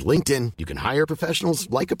place. With LinkedIn, you can hire professionals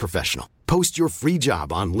like a professional. Post your free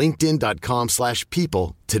job on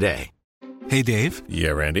linkedin.com/people today. Hey, Dave. Yeah,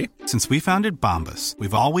 Randy. Since we founded Bombas,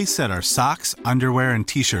 we've always said our socks, underwear, and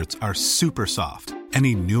T-shirts are super soft.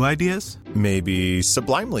 Any new ideas? Maybe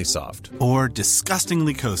sublimely soft. Or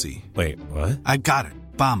disgustingly cozy. Wait, what? I got it.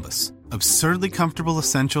 Bombas. Absurdly comfortable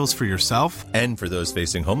essentials for yourself And for those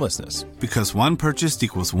facing homelessness. because one purchased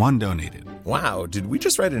equals one donated. Wow, did we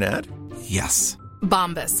just write an ad? Yes.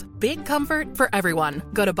 Bombas. Big comfort for everyone.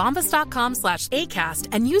 Go to bombas.com/ACAST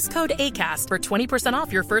and use code ACAST for 20%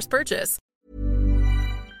 off your first purchase.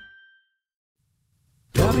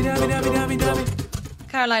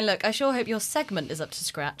 Caroline, look, I sure hope your segment is up to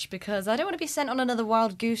scratch because I don't want to be sent on another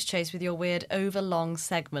wild goose chase with your weird overlong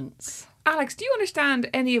segments. Alex, do you understand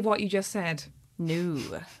any of what you just said? No.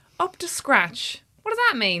 Up to scratch. What does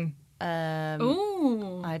that mean?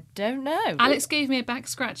 Ooh. I don't know. Alex gave me a back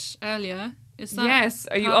scratch earlier. Is that Yes.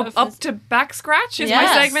 Are you part up of to back scratch? Is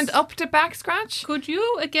Yes. my segment up to back scratch? Could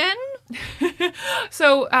you again?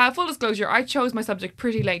 So, full disclosure, I chose my subject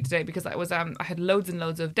pretty late today because I was I had loads and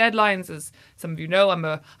loads of deadlines. As some of you know, I'm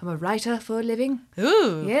a writer for a living.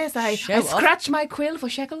 Ooh. Yes, I Show off. scratch my quill for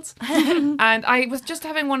shekels. And I was just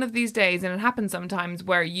having one of these days, and it happens sometimes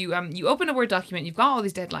where you open a Word document, you've got all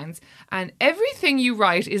these deadlines, and everything you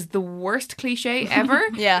write is the worst cliche ever.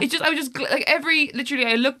 Yeah. It's just, I was just like literally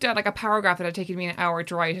I looked at like a paragraph that had taken me an hour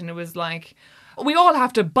to write, and it was like, we all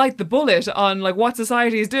have to bite the bullet on like what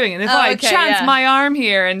society is doing, and if I chance my arm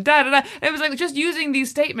here and da da da, it was like just using these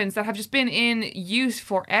statements that have just been in use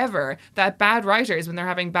forever, that bad writers, when they're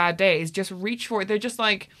having bad days, just reach for. They're just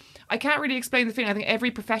like, I can't really explain the feeling. I think every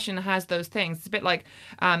profession has those things. It's a bit like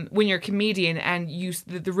when you're a comedian and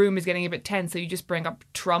the room is getting a bit tense, so you just bring up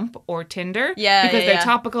Trump or Tinder, because they're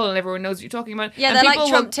topical and everyone knows what you're talking about. Yeah, and they're like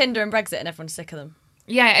Trump, Tinder and Brexit, and everyone's sick of them.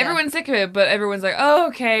 Yeah, everyone's sick of it, but everyone's like, oh,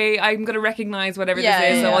 okay, I'm going to recognise whatever this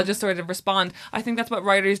is, so I'll just sort of respond. I think that's what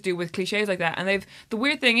writers do with cliches like that. And the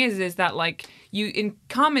weird thing is that like in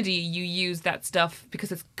comedy, you use that stuff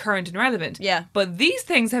because it's current and relevant. Yeah. But these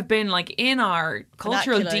things have been like in our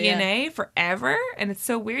cultural Vernacular, DNA forever, and it's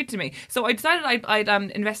so weird to me. So I decided I'd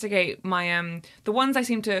investigate my the ones I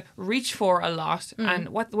seem to reach for a lot, and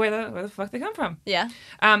where the fuck they come from. Yeah.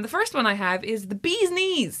 The first one I have is the bee's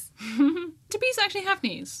knees. Do bees actually have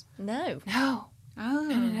knees? No. No. Oh.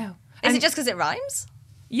 No. Is it just because it rhymes?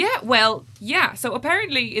 Yeah, well, yeah. So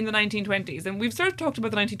apparently in the 1920s, and we've sort of talked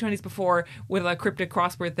about the 1920s before with a cryptic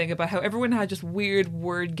crossword thing about how everyone had just weird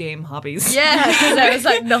word game hobbies. Yeah, because there was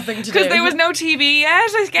like nothing to do. Because there was no TV yet,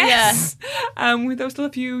 I guess. Yeah. There was still a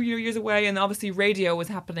few years away, and obviously radio was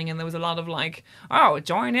happening, and there was a lot of like, oh,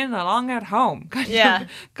 join in along at home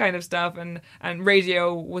kind of stuff, and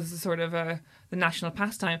radio was sort of the national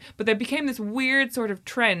pastime. But there became this weird sort of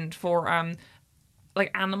trend for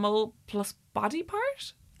like animal plus body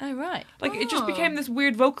part. Oh, right. Like, it just became this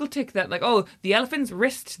weird vocal tick that, like, oh, the elephant's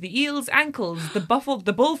wrist, the eel's ankles, the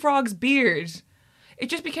bullfrog's beard. It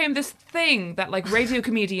just became this thing that, like, radio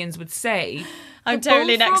comedians would say. I'm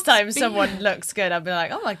totally next time someone looks good, I'll be like,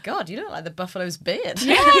 oh my God, you look like the buffalo's beard.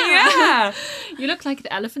 Yeah. You look like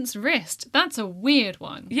the elephant's wrist. That's a weird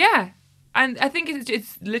one. Yeah. And I think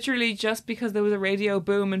it's literally just because there was a radio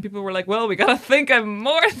boom and people were like, well, we got to think of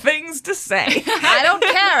more things to say. I don't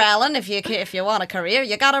care, Alan, if you want a career,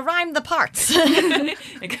 you got to rhyme the parts. You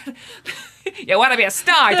want to be a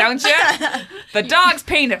star, don't you? The dog's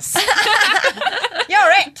penis.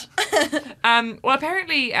 You're it. Well,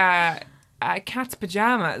 apparently, cat's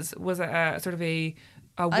pajamas was a sort of a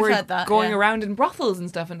word going around in brothels and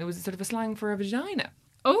stuff, and it was sort of a slang for a vagina.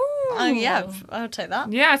 Oh, yeah, I'll take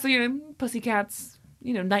that. Yeah, so pussycats,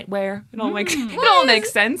 nightwear. It all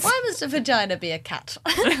makes sense. Why must a vagina be a cat?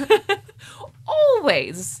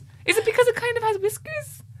 Always. Is it because it kind of has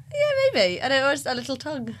whiskers? Yeah, maybe. And it was a little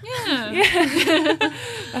tongue. Yeah.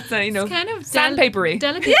 That's it's kind of sandpapery.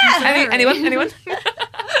 Delicate. Yeah. Anyone?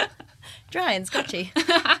 Dry and scotchy.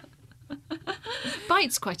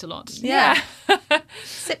 Bites quite a lot. Yeah.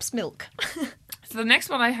 Sips milk. So the next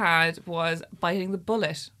one I had was biting the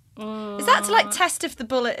bullet. Is that to like test if the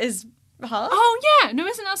bullet is hard? Oh yeah, no,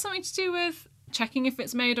 isn't that something to do with checking if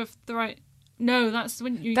it's made of the right? No, that's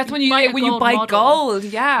when you. That's when you buy gold.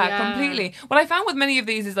 Yeah, completely. What I found with many of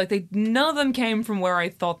these is like none of them came from where I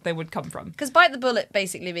thought they would come from. Because bite the bullet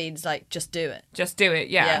basically means like just do it. Just do it.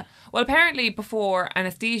 Yeah. Well, apparently before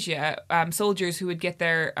anesthesia, soldiers who would get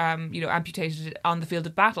their amputated on the field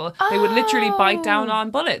of battle, they would literally bite down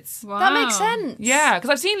on bullets. Wow. That makes sense. Yeah,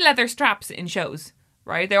 because I've seen leather straps in shows.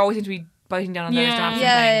 Right, they always seem to be biting down on leather straps and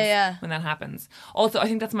things when that happens. Also, I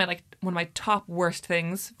think that's one of my top worst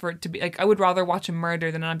things for it to be like. I would rather watch a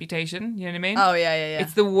murder than an amputation. You know what I mean? Oh yeah.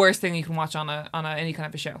 It's the worst thing you can watch on any kind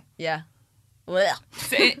of a show. Yeah. Well.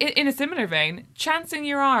 So in a similar vein, chancing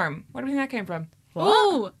your arm. Where do you think that came from?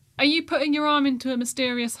 Oh, are you putting your arm into a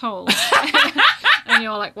mysterious hole? And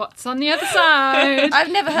you're like, what's on the other side?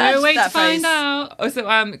 I've never heard no way that to find phrase. out. Oh,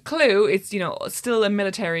 so clue. It's still a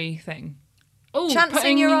military thing. Oh,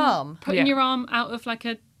 chancing your arm. Putting your arm out of like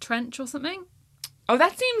a trench or something? Oh,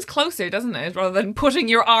 that seems closer, doesn't it? Rather than putting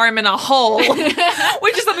your arm in a hole, which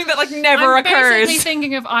is something that like never occurs. I'm basically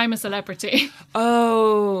thinking of I'm a Celebrity.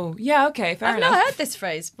 Oh, yeah, okay, fair enough. I've not heard this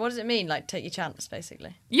phrase. What does it mean? Like take your chance,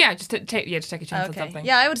 basically. Yeah, just take a chance on something.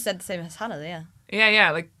 Yeah, I would have said the same as Hannah. Yeah.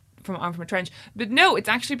 Yeah, like from a trench. But no, it's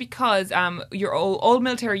actually because your old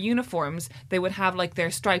military uniforms, they would have like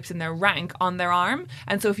their stripes and their rank on their arm.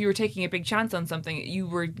 And so if you were taking a big chance on something, you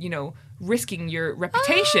were, risking your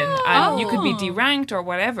reputation and you could be deranked or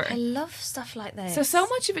whatever. I love stuff like this. So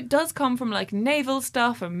much of it does come from like naval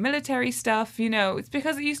stuff and military stuff, It's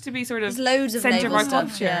because it used to be sort of There's loads of centre of naval our stuff,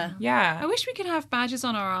 culture. Yeah. I wish we could have badges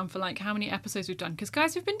on our arm for like how many episodes we've done. Because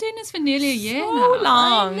guys, we've been doing this for nearly a year So now.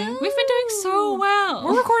 long. We've been doing so well.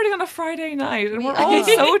 We're recording on a Friday night and we're all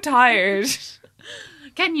so tired.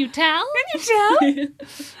 Can you tell?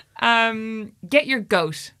 Get your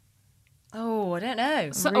goat. Oh, I don't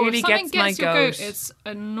know. So, Really if something gets my gets your goat. it's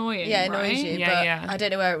annoying. Yeah, it annoys right? you, Yeah, but yeah. I don't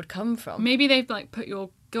know where it would come from. Maybe they've like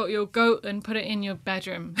got your goat and put it in your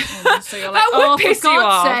bedroom. And so you're like, That would oh, piss for you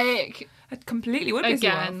God's off. sake. It completely would piss you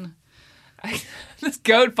off. Again. This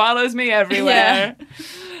goat follows me everywhere.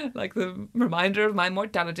 Like the reminder of my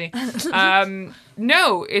mortality.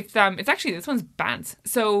 No, it's actually, this one's banned.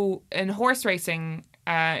 So in horse racing,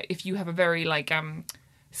 if you have a very like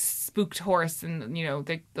spooked horse, and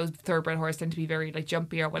those thoroughbred horses tend to be very like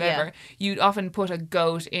jumpy or whatever, you'd often put a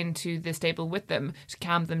goat into the stable with them to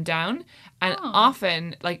calm them down. And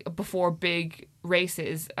often, like before big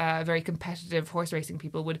races, very competitive horse racing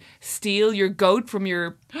people would steal your goat from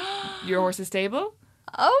your horse's stable.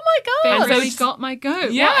 Oh my They God. really got my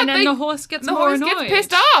goat. Yeah, What? And then they- the horse gets The more horse annoyed. gets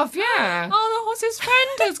pissed off. Yeah. Oh, the horse's friend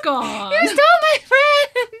has gone. You stole my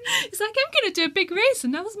friend. He's like, I'm going to do a big race,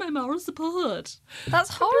 and that was my moral support. That's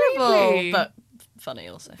horrible. Completely. But funny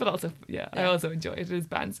also. But also, I also enjoy it. It is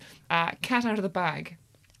bands. Cat out of the bag.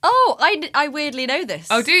 Oh, I weirdly know this.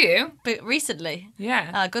 Oh, do you? But recently,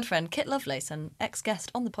 Yeah. our good friend Kit Lovelace, an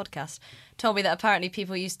ex-guest on the podcast, told me that apparently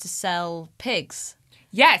people used to sell pigs.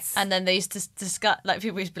 Yes. And then they used to discuss, like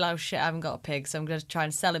people used to be like, oh shit, I haven't got a pig, so I'm going to try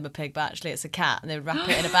and sell him a pig, but actually it's a cat. And they would wrap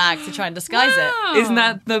it in a bag to try and disguise it. Isn't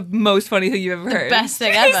that the most funny thing you've ever heard? Best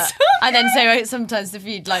thing ever. And then so sometimes if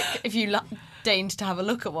you deigned to have a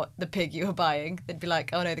look at what the pig you were buying, they'd be like,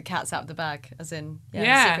 oh no, the cat's out of the bag, as in, the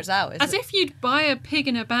secret's out. As if you'd buy a pig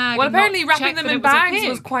in a bag. Well, and apparently not wrapping check them that in it was a bags pig.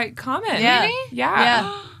 was quite common. Yeah. Really?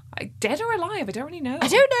 Yeah. Dead or alive? I don't really know. I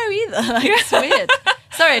don't know either. Like, it's weird.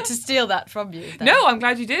 Sorry to steal that from you. then. No, I'm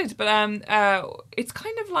glad you did. But it's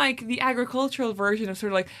kind of like the agricultural version of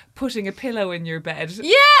sort of like putting a pillow in your bed.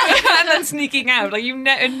 Yeah. And then sneaking out. Like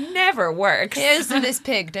it never works. Here's this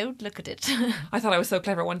pig. Don't look at it. I thought I was so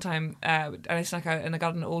clever one time, and I snuck out and I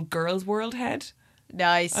got an old girl's world head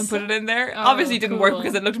Nice. and put it in there. Oh, Obviously, it didn't work cool.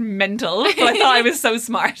 because it looked mental, but I thought I was so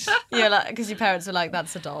smart. You're like, because your parents were like,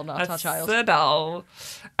 that's a doll, not our That's child. a doll.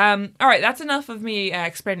 All right, that's enough of me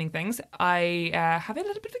explaining things. I have a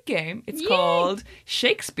little bit of a game. It's called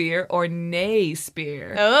Shakespeare or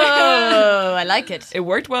Nayspeare. Oh, I like it. It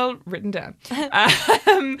worked well, written down.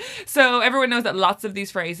 So everyone knows that lots of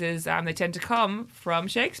these phrases, they tend to come from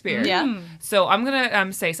Shakespeare. Yeah. So I'm going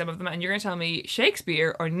to say some of them, and you're going to tell me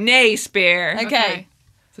Shakespeare or Nayspeare. Okay.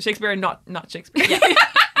 So Shakespeare, not Shakespeare.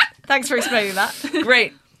 Thanks for explaining that.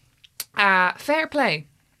 Great. Fair play.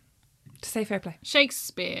 To say fair play.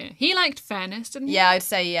 Shakespeare. He liked fairness, didn't he? Yeah, I'd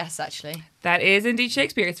say yes, actually. That is indeed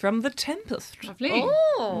Shakespeare. It's from The Tempest. Lovely.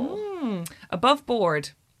 Oh. Above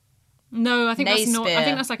board. No, I think I Nayspeare.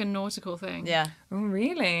 think that's like a nautical thing. Yeah. Oh,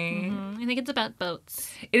 really? I think it's about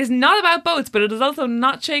boats. It is not about boats, but it is also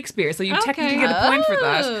not Shakespeare, so you Okay. technically get a point for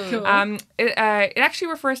that. Cool. It actually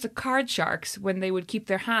refers to card sharks when they would keep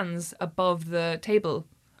their hands above the table,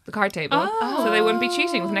 the card table, so they wouldn't be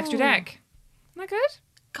cheating with an extra deck. Isn't that good?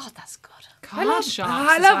 God, that's good. Card sharks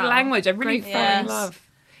I as love well. language. I really Great fall in Yes. love.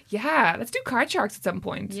 Yeah, let's do card sharks at some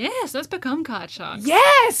point. Yes, let's become card sharks.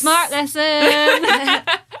 Yes! Smart lesson.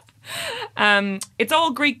 It's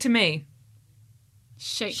all Greek to me.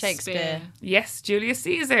 Shakespeare. Yes, Julius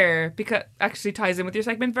Caesar, because actually ties in with your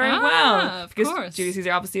segment very Ah, well. of Because course. Julius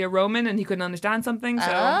Caesar obviously a Roman and he couldn't understand something, so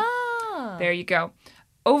Ah. there you go.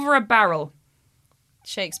 Over a barrel.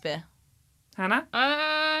 Shakespeare. Hannah? No,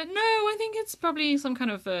 I think it's probably some kind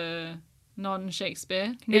of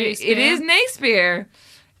non-Shakespeare. It is Nayspeare.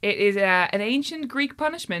 It is an ancient Greek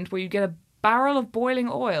punishment where you get a barrel of boiling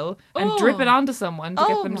oil and drip it onto someone to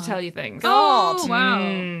get Oh them to my tell you things. God. Oh, wow.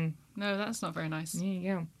 Mm. No, that's not very nice. There you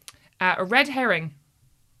go. A red herring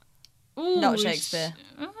Ooh, Not Shakespeare.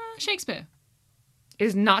 Shakespeare.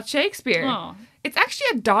 is not Shakespeare. Oh. It's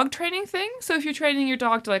actually a dog training thing. So if you're training your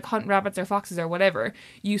dog to like hunt rabbits or foxes or whatever,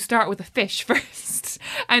 you start with a fish first,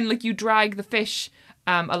 and like you drag the fish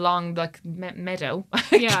along like meadow,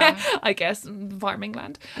 Yeah. I guess farming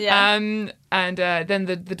land. Yeah. And then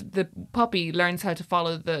the puppy learns how to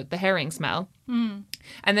follow the herring smell, and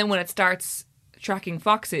then when it starts tracking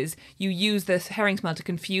foxes, you use this herring smell to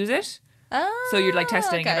confuse it. So you're like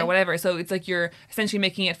testing it okay. or whatever. So it's like you're essentially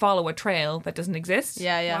making it follow a trail that doesn't exist.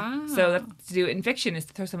 Yeah. Wow. So that's to do it in fiction is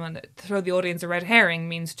to throw the audience a red herring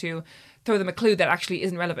means to throw them a clue that actually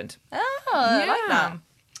isn't relevant. Oh, I like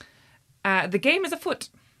that. The game is afoot.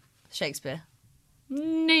 Shakespeare.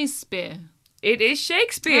 Naispear. It is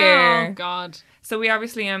Shakespeare. Oh God. So we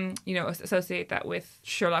obviously associate that with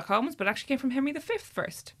Sherlock Holmes, but it actually came from Henry V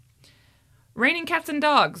first. Raining Cats and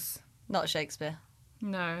Dogs. Not Shakespeare.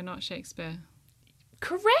 No, not Shakespeare.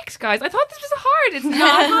 Correct, guys. I thought this was hard. It's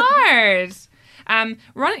not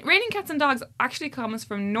hard. Raining Cats and Dogs actually comes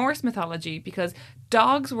from Norse mythology because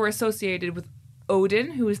dogs were associated with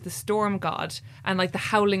Odin, who is the storm god, and like the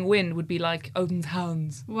howling wind would be like Odin's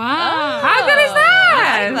hounds. Wow. How good is that?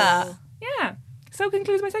 I like that. Yeah. So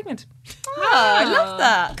concludes my segment. Oh, I love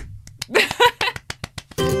that.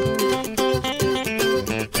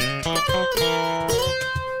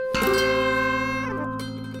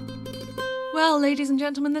 Well, ladies and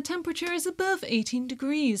gentlemen, the temperature is above 18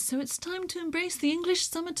 degrees, so it's time to embrace the English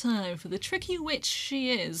summertime for the tricky witch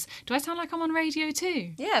she is. Do I sound like I'm on radio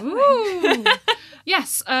too? Yeah. Ooh.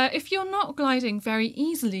 Yes, if you're not gliding very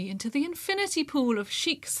easily into the infinity pool of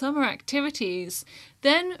chic summer activities,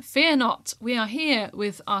 then fear not. We are here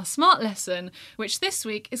with our smart lesson, which this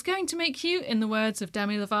week is going to make you, in the words of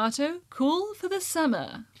Demi Lovato, cool for the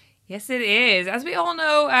summer. Yes, it is. As we all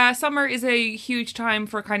know, summer is a huge time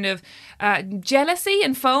for kind of jealousy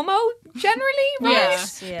and FOMO, generally, right?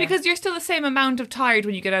 Yes, yeah. Because you're still the same amount of tired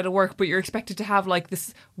when you get out of work, but you're expected to have like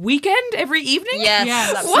this weekend every evening? Yes,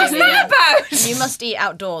 Yes. absolutely, What's that about? You must eat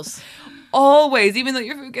outdoors. Always, even though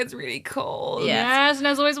your food gets really cold. Yeah. Yes, and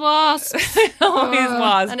as always was. Always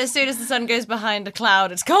was. And as soon as the sun goes behind a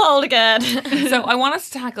cloud, it's cold again. So I want us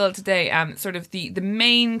to tackle today sort of the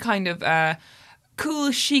main kind of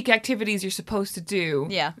cool, chic activities you're supposed to do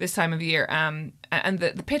this time of year, and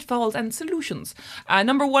the pitfalls and solutions.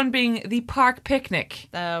 Number one being the park picnic.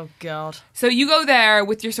 Oh, God. So you go there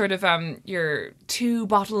with your sort of your 2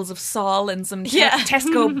 bottles of Sol and some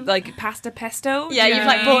Tesco like pasta pesto. Yeah, you've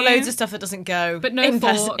like bought loads of stuff that doesn't go. But no in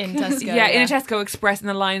fork. in Tesco. Yeah, in a Tesco Express, and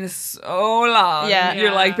the line is so long. Yeah. You're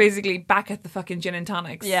Yeah. like basically back at the fucking gin and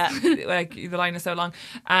tonics. Yeah. Like the line is so long.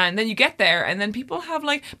 And then you get there, and then people have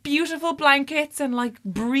like beautiful blankets and like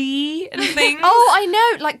brie and things. Oh, I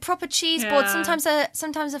know, like proper cheese boards. Yeah.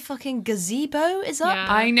 Sometimes a fucking gazebo is up. Yeah.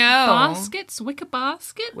 I know. Baskets, wicker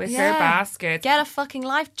basket. With Yeah. their baskets. Get a fucking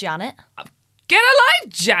life, Janet. Get a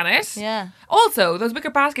life, Janet. Yeah. Also, those wicker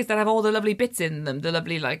baskets that have all the lovely bits in them, the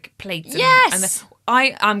lovely like plates. Yes! And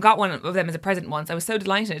I got one of them as a present once. I was so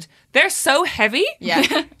delighted. They're so heavy.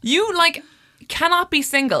 Yeah. You like cannot be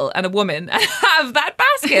single and a woman and have that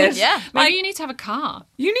basket. Yeah. Maybe Like you need to have a car.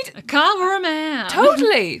 you need A car or a man.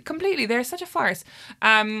 Totally, completely. They're such a farce.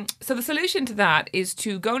 So the solution to that is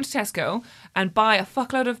to go into Tesco and buy a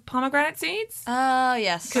fuckload of pomegranate seeds. Oh,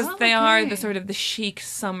 yes. Because they are the sort of the chic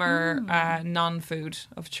summer non-food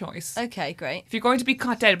of choice. Okay, great. If you're going to be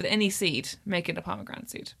caught dead with any seed, make it a pomegranate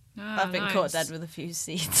seed. Ah, I've been nice. caught dead with a few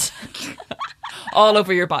seeds. All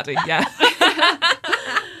over your body, yeah.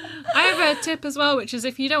 I have a tip as well, which is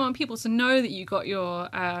if you don't want people to know that you got your,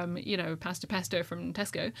 pasta pesto from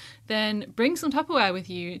Tesco, then bring some Tupperware with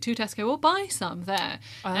you to Tesco or buy some there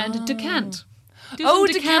and decant. Do some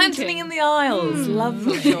decanting in the aisles.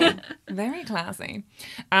 Lovely. Very classy.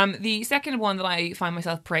 The second one that I find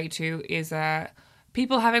myself prey to is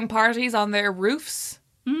people having parties on their roofs.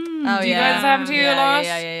 Oh, Do you guys have to a lot?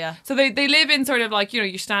 Yeah. So they live in sort of like,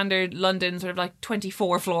 your standard London sort of like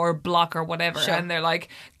 24 floor block or whatever. Sure. And they're like,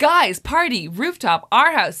 guys, party, rooftop,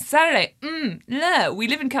 our house, Saturday. No, we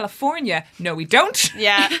live in California. No, we don't.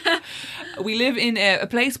 Yeah. We live in a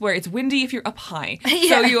place where it's windy if you're up high.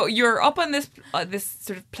 Yeah. So you're up on this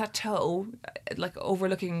sort of plateau, like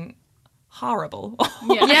overlooking horrible.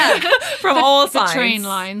 Yeah. From all The sides. train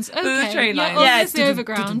lines. Okay. The train lines. Yeah, It's the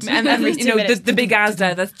overground. And Every 2 minutes. the big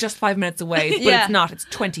Asda that's just 5 minutes away, but Yeah. it's not. It's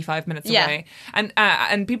 25 minutes Yeah. away,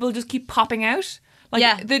 and people just keep popping out. Like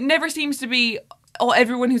Yeah. there never seems to be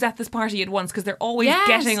everyone who's at this party at once because they're always Yes.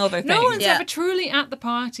 getting other things. No one's Yeah. ever truly at the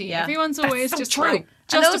party. Yeah. Everyone's always so just true. like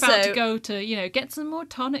And just about also- to go to, get some more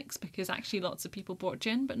tonics because actually lots of people bought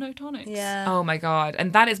gin but no tonics. Yeah. Oh my god!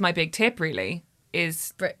 And that is my big tip, really.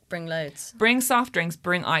 is Bring loads. bring soft drinks,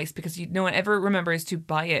 bring ice, because no one ever remembers to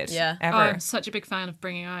buy it. Yeah. Oh, Ever. I'm such a big fan of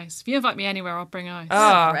bringing ice. If you invite me anywhere, I'll bring ice.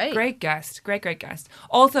 Oh, great. great guest. Great guest.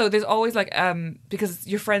 Also, there's always like, because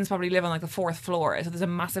your friends probably live on like the 4th floor, so there's a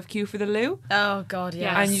massive queue for the loo. Oh, God,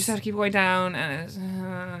 yeah. And you just have to keep going down.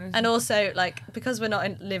 And also, like, because we're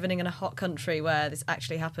not living in a hot country where this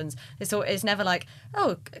actually happens, it's never like,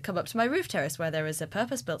 oh, come up to my roof terrace where there is a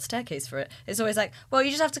purpose-built staircase for it. It's always like, well, you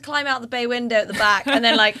just have to climb out the bay window at the back and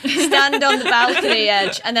then, like, stand on the balcony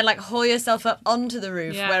edge and then, like, haul yourself up onto the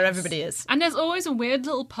roof Yes. where everybody is. And there's always a weird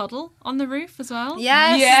little puddle on the roof as well.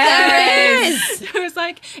 Yes, Yes. there is. It was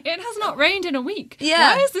like, it has not rained in a week.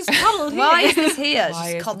 Yeah. Why is this puddle here? Why is this here? It's Why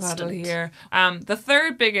just is the constant. puddle here? The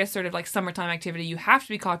third biggest sort of like summertime activity you have to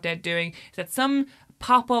be caught dead doing is at some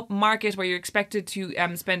pop-up market where you're expected to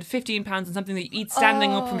spend £15 on something that you eat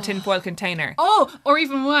standing up from a tinfoil container. Oh, or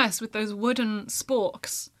even worse, with those wooden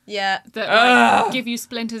sporks Yeah. that like, give you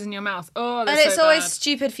splinters in your mouth. Oh, they're And it's so always bad.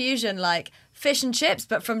 stupid fusion, like fish and chips,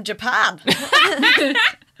 but from Japan.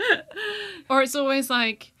 Or it's always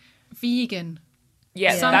like vegan.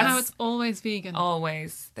 Yeah, Somehow that's it's always vegan.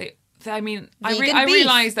 always. I mean, Vegan I beef,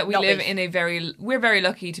 realise that we not live beef. in we're very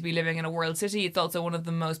lucky to be living in a world city. It's also one of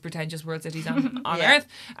the most pretentious world cities on Yeah. earth.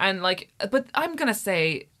 And like, but I'm going to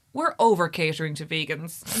say we're over catering to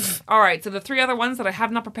vegans. All right, so the 3 other ones that I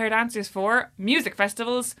have not prepared answers for: music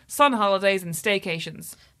festivals, sun holidays, and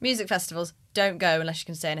staycations. Music festivals, don't go unless you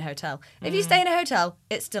can stay in a hotel. If you stay in a hotel,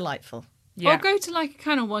 it's delightful. Yeah. Or go to like a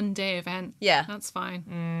kind of one-day event. Yeah. That's fine.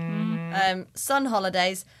 Sun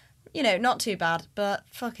holidays, not too bad, but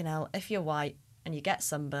fucking hell, if you're white and you get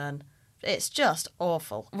sunburn, it's just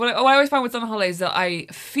awful. What I always find with sun holidays is that I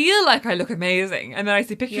feel like I look amazing, and then I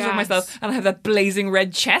see pictures of Yes. myself and I have that blazing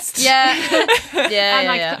red chest. Yeah. And yeah.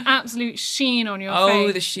 like the absolute sheen on your Oh,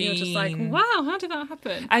 face. the You're just like, sheen. wow, how did that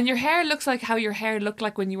happen? And your hair looks like how your hair looked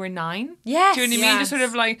like when you were 9. Yes. Do you know what I mean? Just sort Yes.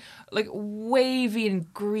 of like wavy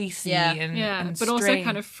and greasy Yeah. and Yeah, and but also strange.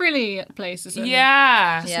 kind of frilly at places. And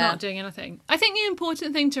Yeah. just Yeah. not doing anything. I think the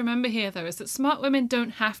important thing to remember here, though, is that smart women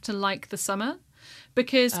don't have to like the summer.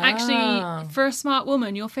 Because actually, for a smart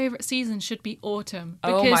woman, your favourite season should be autumn.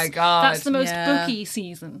 Oh Because my God. that's the most Yeah. booky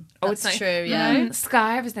season. That's true, yeah.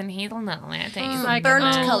 Scarves and hazelnut lanterns. Like,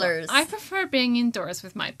 burnt colours. I prefer being indoors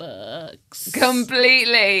with my books.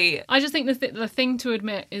 Completely. I just think the thing to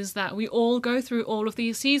admit is that we all go through all of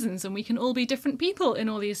these seasons and we can all be different people in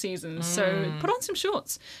all these seasons. So put on some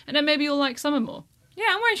shorts and then maybe you'll like summer more. Yeah,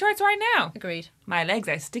 I'm wearing shorts right now. Agreed. My legs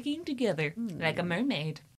are sticking together like a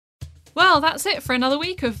mermaid. Well, that's it for another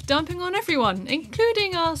week of dumping on everyone,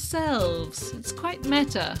 including ourselves. It's quite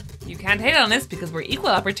meta. You can't hate on us because we're equal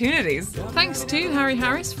opportunities. Thanks to Harry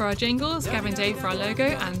Harris for our jingles, Gavin Day for our logo,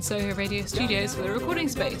 and Soho Radio Studios for the recording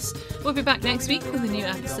space. We'll be back next week with a new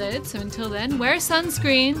episode, so until then, wear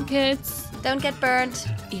sunscreen, kids. Don't get burnt.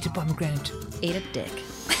 Eat a pomegranate. Eat a dick.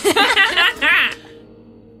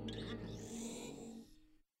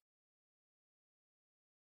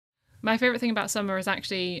 My favourite thing about summer is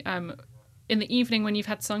actually in the evening when you've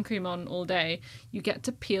had sun cream on all day, you get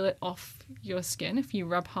to peel it off your skin. If you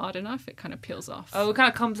rub hard enough, it kind of peels off. Oh, it kind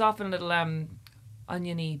of comes off in little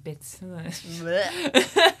oniony bits. And that's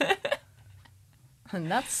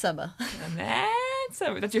summer. And that's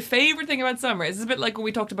summer. That's your favourite thing about summer. It's a bit like when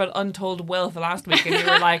we talked about untold wealth last week and you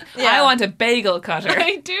were like, I want a bagel cutter.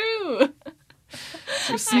 I do.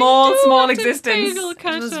 Your small want a existence. bagel It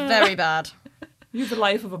was cutter. very bad. You have the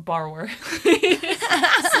life of a borrower.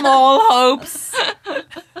 Small hopes.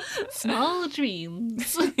 Small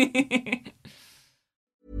dreams.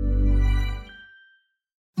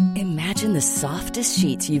 Imagine the softest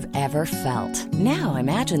sheets you've ever felt. Now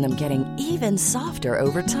imagine them getting even softer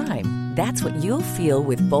over time. That's what you'll feel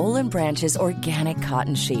with Boll & Branch's organic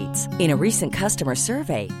cotton sheets. In a recent customer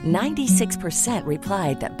survey, 96%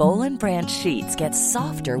 replied that Boll & Branch sheets get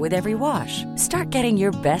softer with every wash. Start getting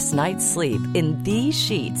your best night's sleep in these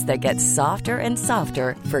sheets that get softer and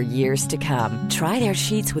softer for years to come. Try their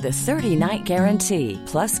sheets with a 30-night guarantee.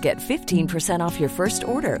 Plus, get 15% off your first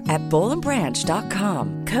order at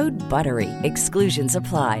bollandbranch.com. Code BUTTERY. Exclusions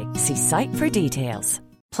apply. See site for details.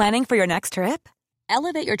 Planning for your next trip?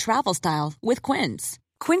 Elevate your travel style with Quince.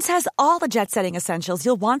 Quince has all the jet-setting essentials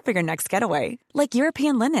you'll want for your next getaway, like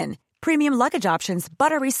European linen, premium luggage options,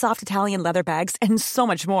 buttery soft Italian leather bags, and so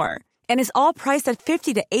much more. And is all priced at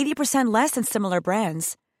 50 to 80% less than similar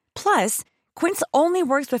brands. Plus, Quince only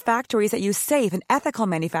works with factories that use safe and ethical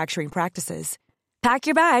manufacturing practices. Pack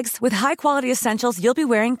your bags with high-quality essentials you'll be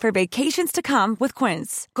wearing for vacations to come with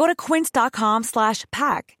Quince. Go to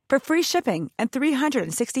quince.com/pack for free shipping and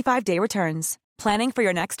 365-day returns. Planning for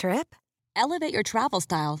your next trip? Elevate your travel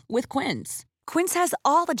style with Quince. Quince has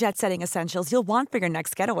all the jet-setting essentials you'll want for your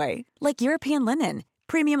next getaway, like European linen,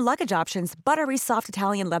 premium luggage options, buttery soft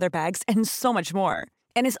Italian leather bags, and so much more.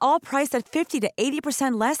 And is all priced at 50 to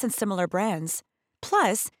 80% less than similar brands.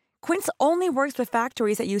 Plus, Quince only works with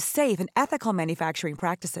factories that use safe and ethical manufacturing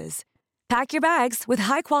practices. Pack your bags with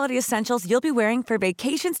high-quality essentials you'll be wearing for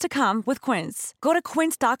vacations to come with Quince. Go to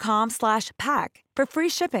quince.com/pack for free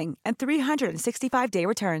shipping and 365-day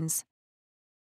returns.